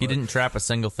film. He didn't trap a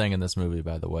single thing in this movie,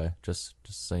 by the way. Just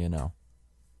so you know,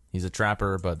 he's a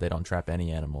trapper, but they don't trap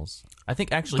any animals. I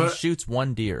think actually he shoots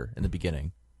one deer in the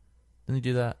beginning. Didn't he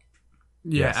do that?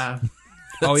 Yeah.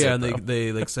 Yes. And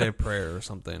they like say a prayer or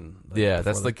something. Like,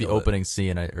 that's like the opening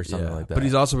scene or something like that. But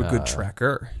he's also a good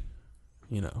tracker.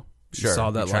 You know, sure. You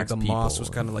saw that like the moss was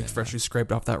kind of like freshly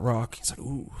scraped off that rock. He's like,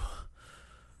 ooh,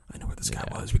 I know where this guy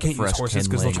was. We can't use horses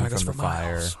because they'll track us for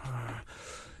miles.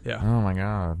 Yeah. Oh my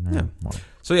god.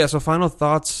 Yeah. So final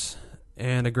thoughts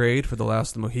and a grade for The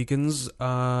Last of the Mohicans.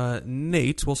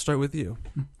 Nate, we'll start with you.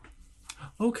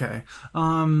 Okay.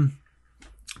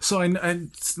 So I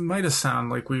might have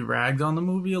sounded like we ragged on the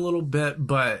movie a little bit,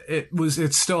 but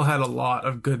it still had a lot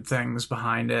of good things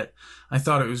behind it. I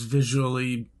thought it was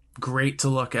visually great to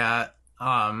look at.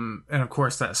 And of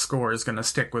course that score is going to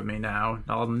stick with me now.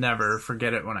 I'll never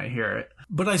forget it when I hear it.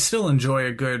 But I still enjoy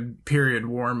a good period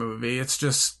war movie. It's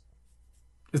just,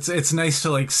 it's nice to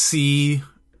like see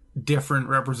different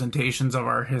representations of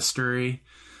our history.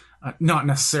 Not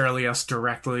necessarily us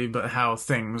directly, but how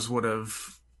things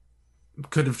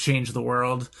could have changed the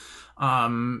world.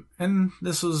 And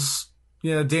this was,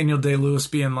 Daniel Day-Lewis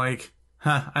being like,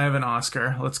 I have an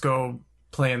Oscar. Let's go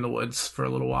play in the woods for a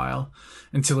little while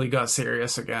until he got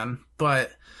serious again.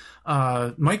 But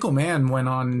Michael Mann went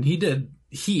on, he did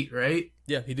Heat, right?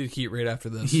 Yeah, he did Heat right after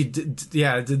this. He did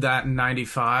that in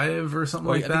 95 or something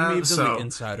like I that. think he may have done The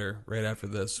Insider right after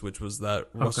this, which was that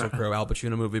Russell Crowe Al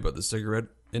Pacino movie about the cigarette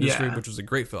industry, which was a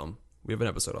great film. We have an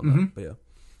episode on that, but yeah.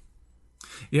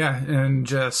 Yeah, and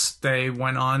just they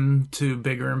went on to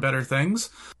bigger and better things.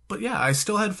 But yeah, I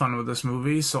still had fun with this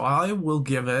movie, so I will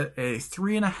give it a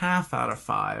 3.5 out of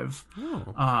 5.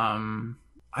 Oh.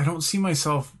 I don't see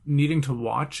myself needing to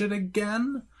watch it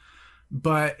again,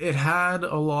 but it had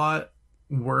a lot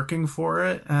working for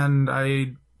it, and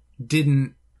I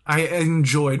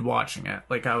enjoyed watching it.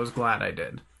 Like, I was glad I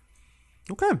did.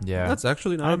 Okay. Yeah. That's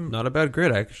actually not a bad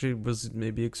grade. I actually was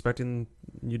maybe expecting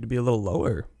you to be a little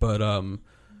lower, but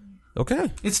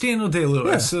okay. It's Daniel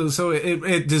Day-Lewis, so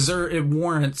it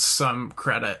warrants some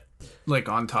credit. Like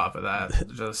on top of that,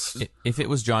 just if it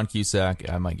was John Cusack,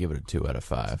 I might give it a 2 out of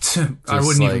 5. I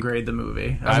wouldn't even grade the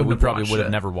movie. I would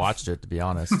have never watched it, to be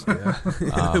honest.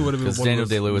 Because Daniel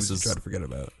Day-Lewis is try to forget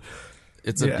about.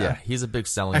 He's a big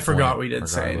selling. I forgot we didn't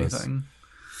say anything.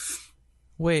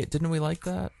 Wait, didn't we like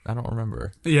that? I don't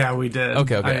remember. Yeah, we did.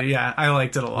 Okay. I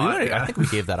liked it a lot. I think we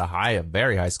gave that a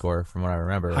very high score from what I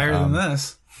remember. Higher than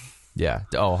this. Yeah.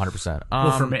 100%.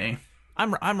 Well, for me,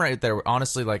 I'm right there.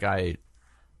 Honestly, like I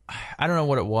don't know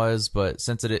what it was, but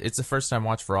since it's the first time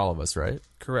watch for all of us, right?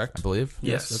 Correct. I believe.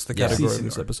 Yes, that's the category of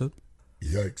this episode.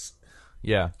 Yikes.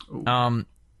 Yeah.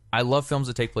 I love films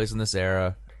that take place in this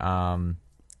era.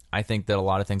 I think that a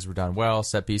lot of things were done well.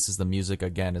 Set pieces, the music,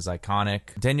 again, is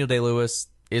iconic. Daniel Day-Lewis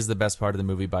is the best part of the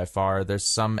movie by far. There's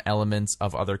some elements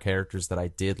of other characters that I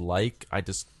did like. I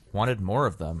just wanted more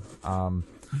of them.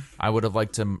 I would have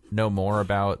liked to know more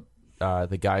about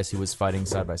the guys he was fighting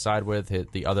side by side with,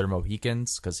 the other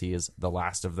Mohicans, because he is the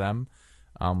last of them.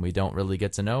 We don't really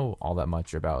get to know all that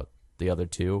much about the other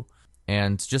two.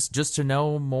 And just to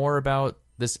know more about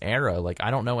this era, like I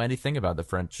don't know anything about the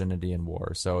French and Indian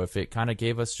War. So if it kind of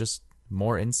gave us just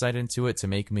more insight into it to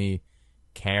make me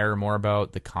care more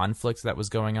about the conflict that was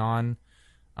going on,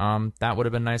 that would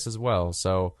have been nice as well.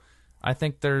 So I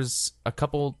think there's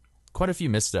quite a few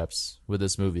missteps with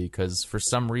this movie, because for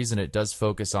some reason it does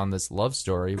focus on this love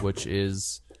story, which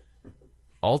is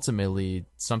ultimately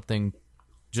something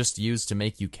just used to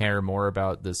make you care more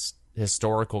about this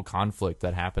historical conflict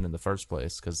that happened in the first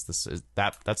place, because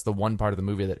that's the one part of the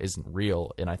movie that isn't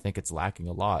real, and I think it's lacking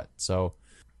a lot. So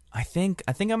I think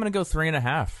I'm gonna go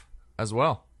 3.5 as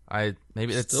well.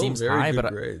 Maybe it seems high, but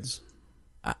grades.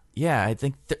 I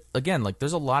think again, like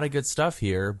there's a lot of good stuff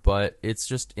here, but it's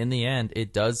just in the end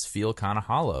it does feel kind of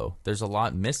hollow. There's a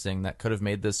lot missing that could have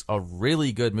made this a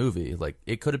really good movie. Like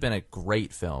it could have been a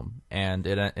great film, and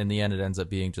in the end it ends up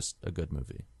being just a good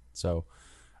movie. So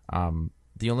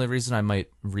the only reason I might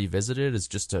revisit it is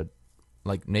just to,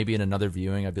 like, maybe in another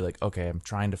viewing I'd be like, okay, I'm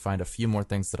trying to find a few more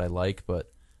things that I like,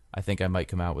 but I think I might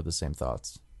come out with the same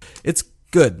thoughts. It's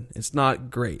good. It's not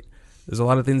great. There's a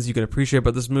lot of things you can appreciate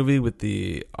about this movie with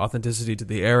the authenticity to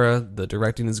the era. The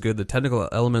directing is good. The technical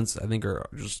elements, I think, are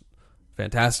just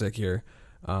fantastic here.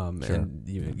 Sure. And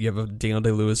you have a Daniel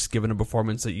Day-Lewis giving a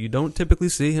performance that you don't typically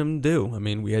see him do. I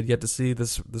mean, we had yet to see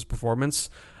this performance.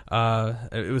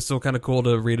 It was still kind of cool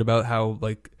to read about how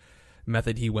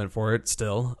method he went for it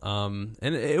still. And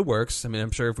it works. I mean,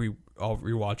 I'm sure if we all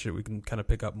rewatch it, we can kind of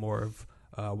pick up more of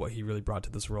what he really brought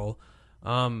to this role.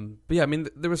 But yeah, I mean,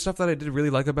 there was stuff that I did really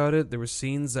like about it. There were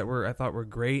scenes that I thought were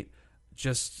great.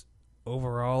 Just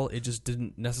overall, it just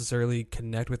didn't necessarily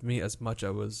connect with me as much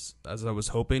as I was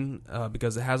hoping,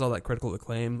 because it has all that critical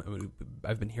acclaim. I mean,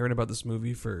 I've been hearing about this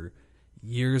movie for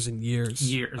years and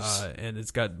years. And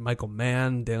it's got Michael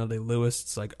Mann, Daniel Day-Lewis.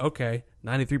 It's like, okay,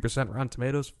 93% Rotten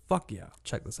Tomatoes. Fuck yeah,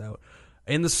 check this out.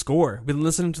 And the score. We've been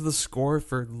listening to the score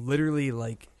for literally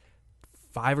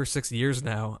 5 or 6 years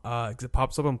now. It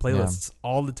pops up on playlists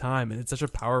all the time, and it's such a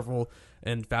powerful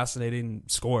and fascinating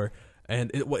score.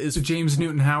 And is James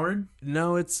Newton Howard?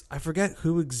 No, I forget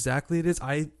who exactly it is.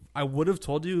 I would have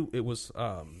told you it was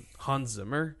Hans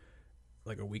Zimmer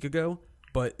a week ago,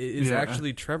 but it is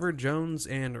actually Trevor Jones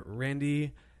and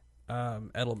Randy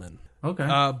Edelman. Okay.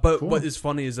 But cool. What is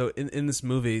funny is though in this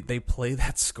movie they play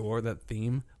that score, that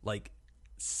theme,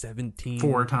 17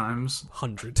 4 times.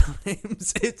 100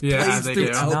 times. It Yeah, plays they do.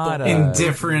 throughout It's not the a- In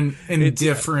different Dude,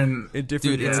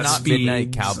 it's Yeah, not speeds.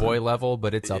 Midnight Cowboy level,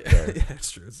 but it's up there. Yeah,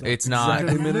 it's true. It's not.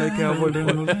 exactly Midnight Cowboy.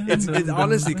 It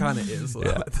honestly kind of is though,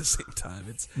 at the same time.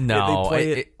 No, they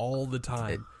play it- it all the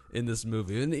time in this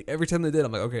movie, and every time they did,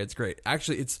 I'm like, okay, it's great.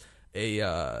 Actually, it's it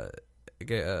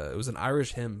was an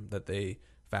Irish hymn that they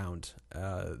found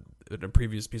in a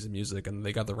previous piece of music, and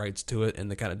they got the rights to it,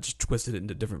 and they kind of just twisted it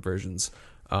into different versions.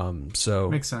 So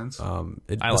Makes sense. I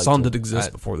the liked song it. did exist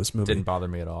I before this movie. Didn't bother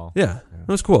me at all. Yeah, it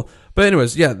was cool. But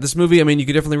anyways, yeah, this movie, I mean, you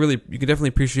could definitely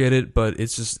appreciate it, but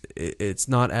it's just it's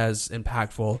not as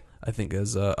impactful, I think,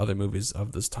 as other movies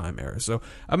of this time era. So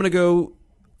I'm gonna go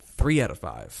 3 out of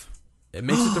 5. It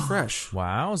makes it to fresh,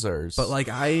 Wowzers! but like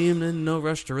I am in no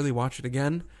rush to really watch it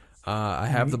again. I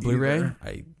have the Blu-ray.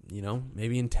 either.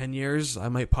 Maybe in 10 years I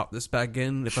might pop this back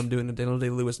in if I'm doing a Daniel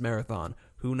Day-Lewis marathon.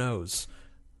 Who knows?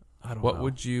 I don't know. What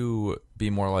would you be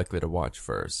more likely to watch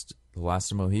first, The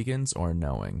Last of Mohicans or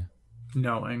Knowing?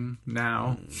 Knowing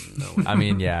now. No. I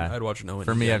mean, yeah. I'd watch Knowing.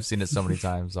 For me, again. I've seen it so many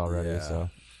times already, Yeah. so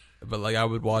But like I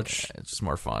would watch it's just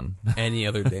more fun. any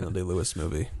other Daniel Day-Lewis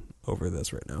movie over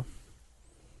this right now.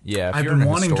 Yeah, if I've you're been in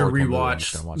a wanting to historical movie, I'm rewatch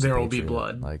just gonna watch There The Will Be Patriot.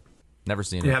 Blood. Like, never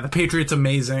seen Yeah, it. The Patriot's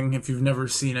amazing. If you've never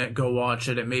seen it, go watch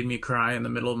it. It made me cry in the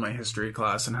middle of my history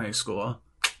class in high school.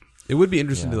 It would be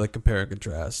interesting Yeah. to like compare and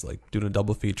contrast, like doing a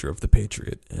double feature of The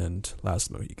Patriot and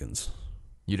Last Mohicans.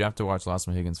 You'd have to watch Last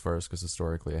Mohicans first because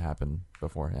historically it happened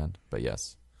beforehand. But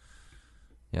yes.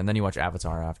 Yeah, and then you watch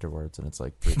Avatar afterwards, and it's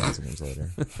like 3,000 years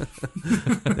later.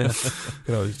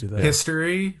 Could always do that.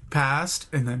 History, past,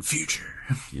 and then future.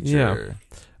 Future.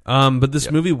 But this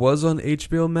Yep. movie was on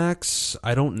HBO Max.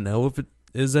 I don't know if it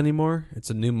is anymore. It's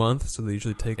a new month, so they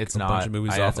usually take It's a not. bunch of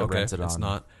movies I had off. to Okay, rent it it's on.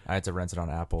 not. I had to rent it on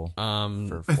Apple for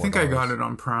 $4. I think I got it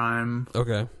on Prime.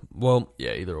 Okay. Well,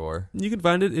 Yeah, either or. you can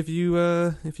find it if you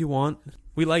want.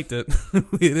 We liked it.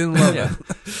 We didn't love Yeah.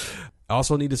 it. I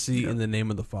also need to see In the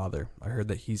Name of the Father. I heard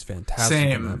that he's fantastic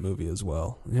in Same. that movie as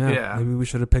well. Yeah, Yeah. maybe we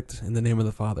should have picked In the Name of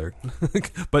the Father.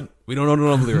 But we don't own it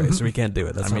on Blu-ray, so we can't do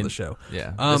it. That's I not mean, the show.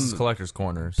 Yeah, Um, this is Collector's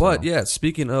Corner. So. But yeah,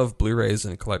 speaking of Blu-rays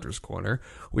and Collector's Corner,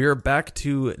 we are back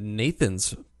to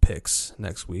Nathan's picks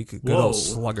next week. Good Whoa. old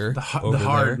slugger The over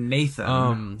hard there.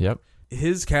 Nathan. Yep.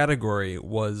 His category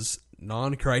was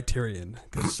non-criterion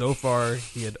because so far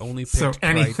he had only picked So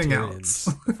anything criterions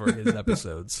for his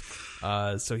episodes.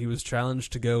 So he was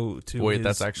challenged to go to Wait, his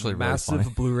that's actually really massive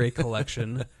funny. Blu-ray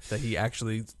collection that he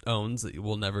actually owns that you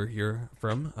will never hear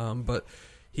from. But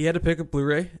he had to pick a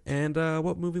Blu-ray, and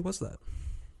what movie was that?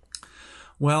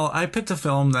 Well, I picked a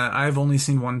film that I've only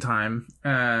seen one time,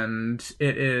 and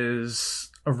it is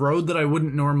a road that I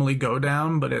wouldn't normally go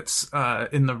down, but it's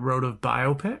in the road of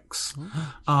biopics.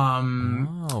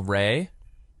 Oh, Ray.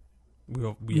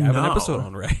 We have an No. episode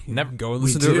on Ray. Never- Go and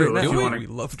We listen to it do, right now. if you We, wanna- we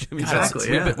love Jimmy Exactly,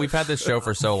 Johnson. yeah. We've had this show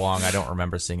for so long, I don't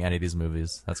remember seeing any of these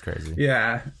movies. That's crazy.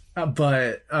 Yeah,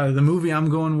 but the movie I'm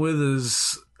going with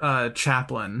is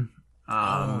Chaplin.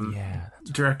 Yeah.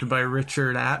 Directed by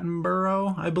Richard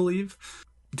Attenborough, I believe.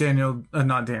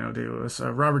 Not Daniel Day-Lewis,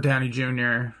 Robert Downey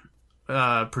Jr.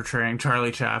 Portraying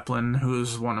Charlie Chaplin,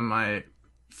 who's one of my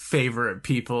favorite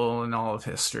people in all of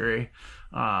history.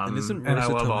 And isn't and I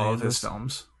Marissa love all Tomei of in his this?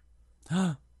 films.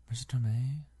 Marissa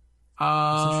Tomei.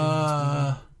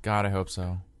 Uh, God, I hope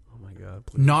so. Oh my god,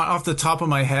 please. not off the top of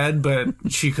my head, but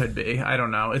she could be. I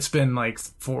don't know. It's been like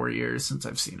 4 years since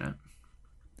I've seen it.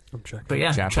 I'm checking. But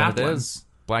yeah, Chaplin, Chaplin. it is.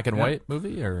 Black and Yeah. white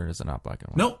movie, or is it not black and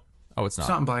white? Nope. Oh, it's not. It's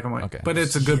not in black and white. Okay. But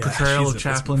it's a good Yeah, portrayal she's of a best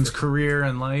Chaplin's movie. career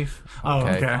and life. Oh,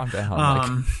 Okay, okay. calm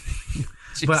down,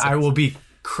 But I Jesus. will be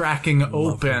cracking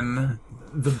open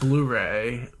the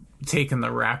Blu-ray, taking the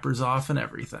wrappers off and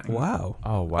everything. Wow.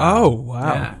 Oh, wow. Oh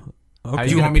wow. Yeah. Okay. How Do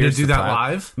you gonna want me to pierce do the that pla-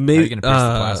 live? Maybe, How are you gonna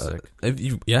pierce the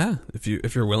plastic?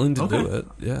 if you're willing to do Okay. it,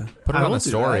 yeah. Put it I on will the do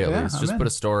story that, at yeah, least. I'm Just in. put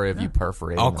a story of you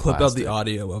perforating. I'll the clip out the plastic.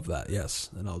 audio of that. Yes,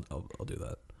 and I'll do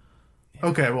that.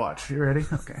 Okay, watch. You ready?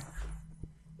 Okay.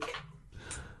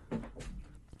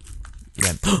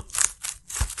 Yeah.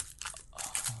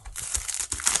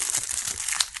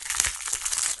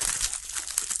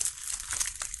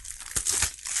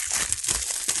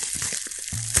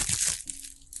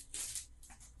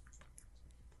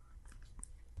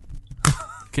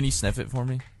 Can you sniff it for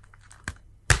me?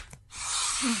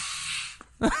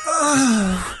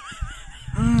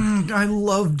 I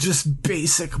love just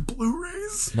basic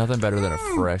Blu-rays. Nothing better than a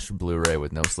fresh Blu-ray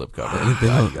with no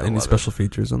slipcover. Any special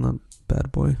features on that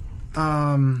bad boy?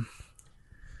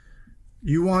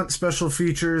 You want special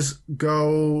features?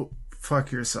 Go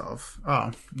fuck yourself.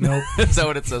 Oh, nope. Is that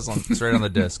what it says on straight on the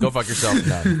disc? Go fuck yourself,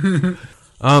 done.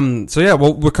 So yeah,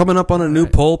 well, we're coming up on a new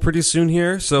poll pretty soon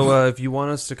here. So if you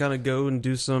want us to kind of go and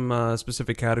do some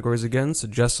specific categories again,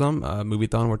 suggest some.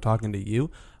 Moviethon, we're talking to you.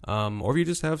 Or if you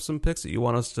just have some picks that you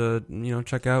want us to,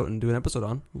 check out and do an episode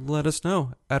on, let us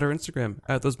know at our Instagram,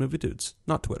 at those movie dudes,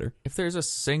 not Twitter. If there's a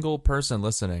single person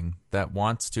listening that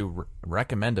wants to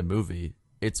recommend a movie,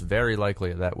 it's very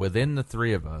likely that within the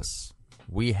three of us,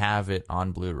 we have it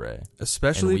on Blu-ray.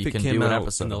 Especially if it came out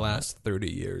in the on last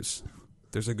 30 years.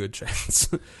 There's a good chance.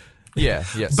 Yeah.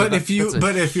 So but if you're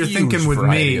thinking with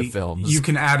me, you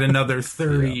can add another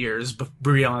 30 years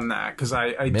beyond that, because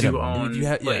I do own.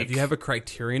 If you have a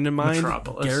criterion in mind,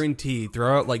 Metropolis. guarantee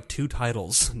throw out like 2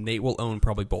 titles. Nate will own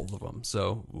probably both of them.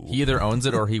 So he either owns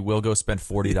it or he will go spend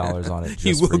 $40 on it. Just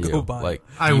He will for you. go buy it.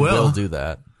 I he will do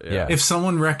that. Yeah. If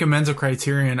someone recommends a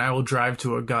Criterion, I will drive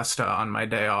to Augusta on my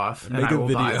day off and make I a will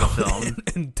video buy the film.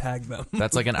 and tag them.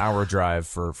 That's like an hour drive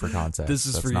for context. This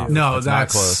is that's for not, you. No, that's not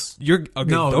that's close. You're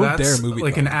okay. No, don't that's dare movie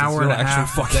like thon, an hour because and a you'll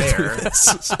half actually fucking do there. this.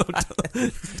 So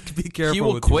be careful. He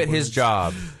will with quit your his words.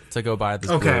 job to go buy this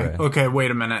Okay, Blu-ray. okay,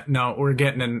 wait a minute. No, we're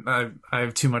getting in. I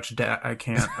have too much debt. I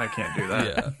can't do that.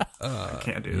 Yeah. I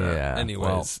can't do that. Yeah.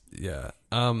 Anyways, yeah.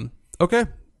 Okay.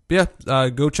 Yeah,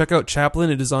 go check out Chaplin.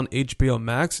 It is on HBO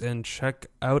Max, and check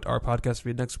out our podcast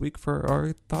feed next week for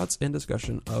our thoughts and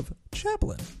discussion of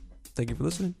Chaplin. Thank you for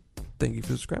listening. Thank you for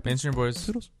subscribing. Mainstream boys.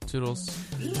 Toodles. Toodles.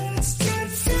 Let's get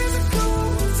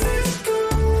physical, physical.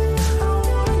 I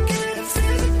wanna get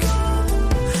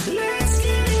physical. Let's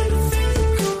get into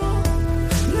physical.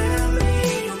 Let me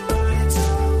hear your body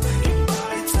talk, your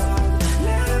body talk.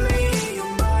 Let me hear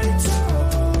your body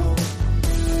talk.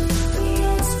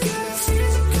 Let's get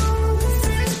physical,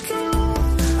 physical.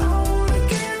 I wanna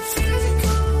get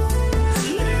physical.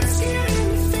 Let's get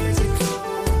into physical.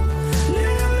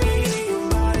 Let me hear your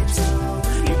body talk,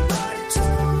 your body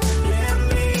talk. Let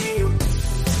me hear your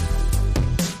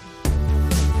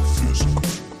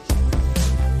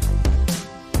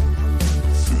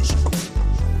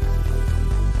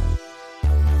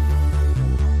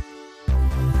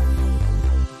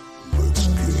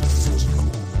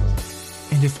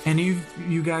And if any of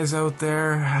you guys out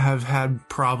there have had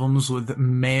problems with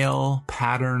male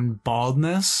pattern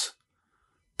baldness,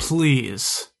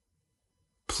 please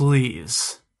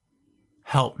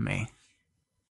help me.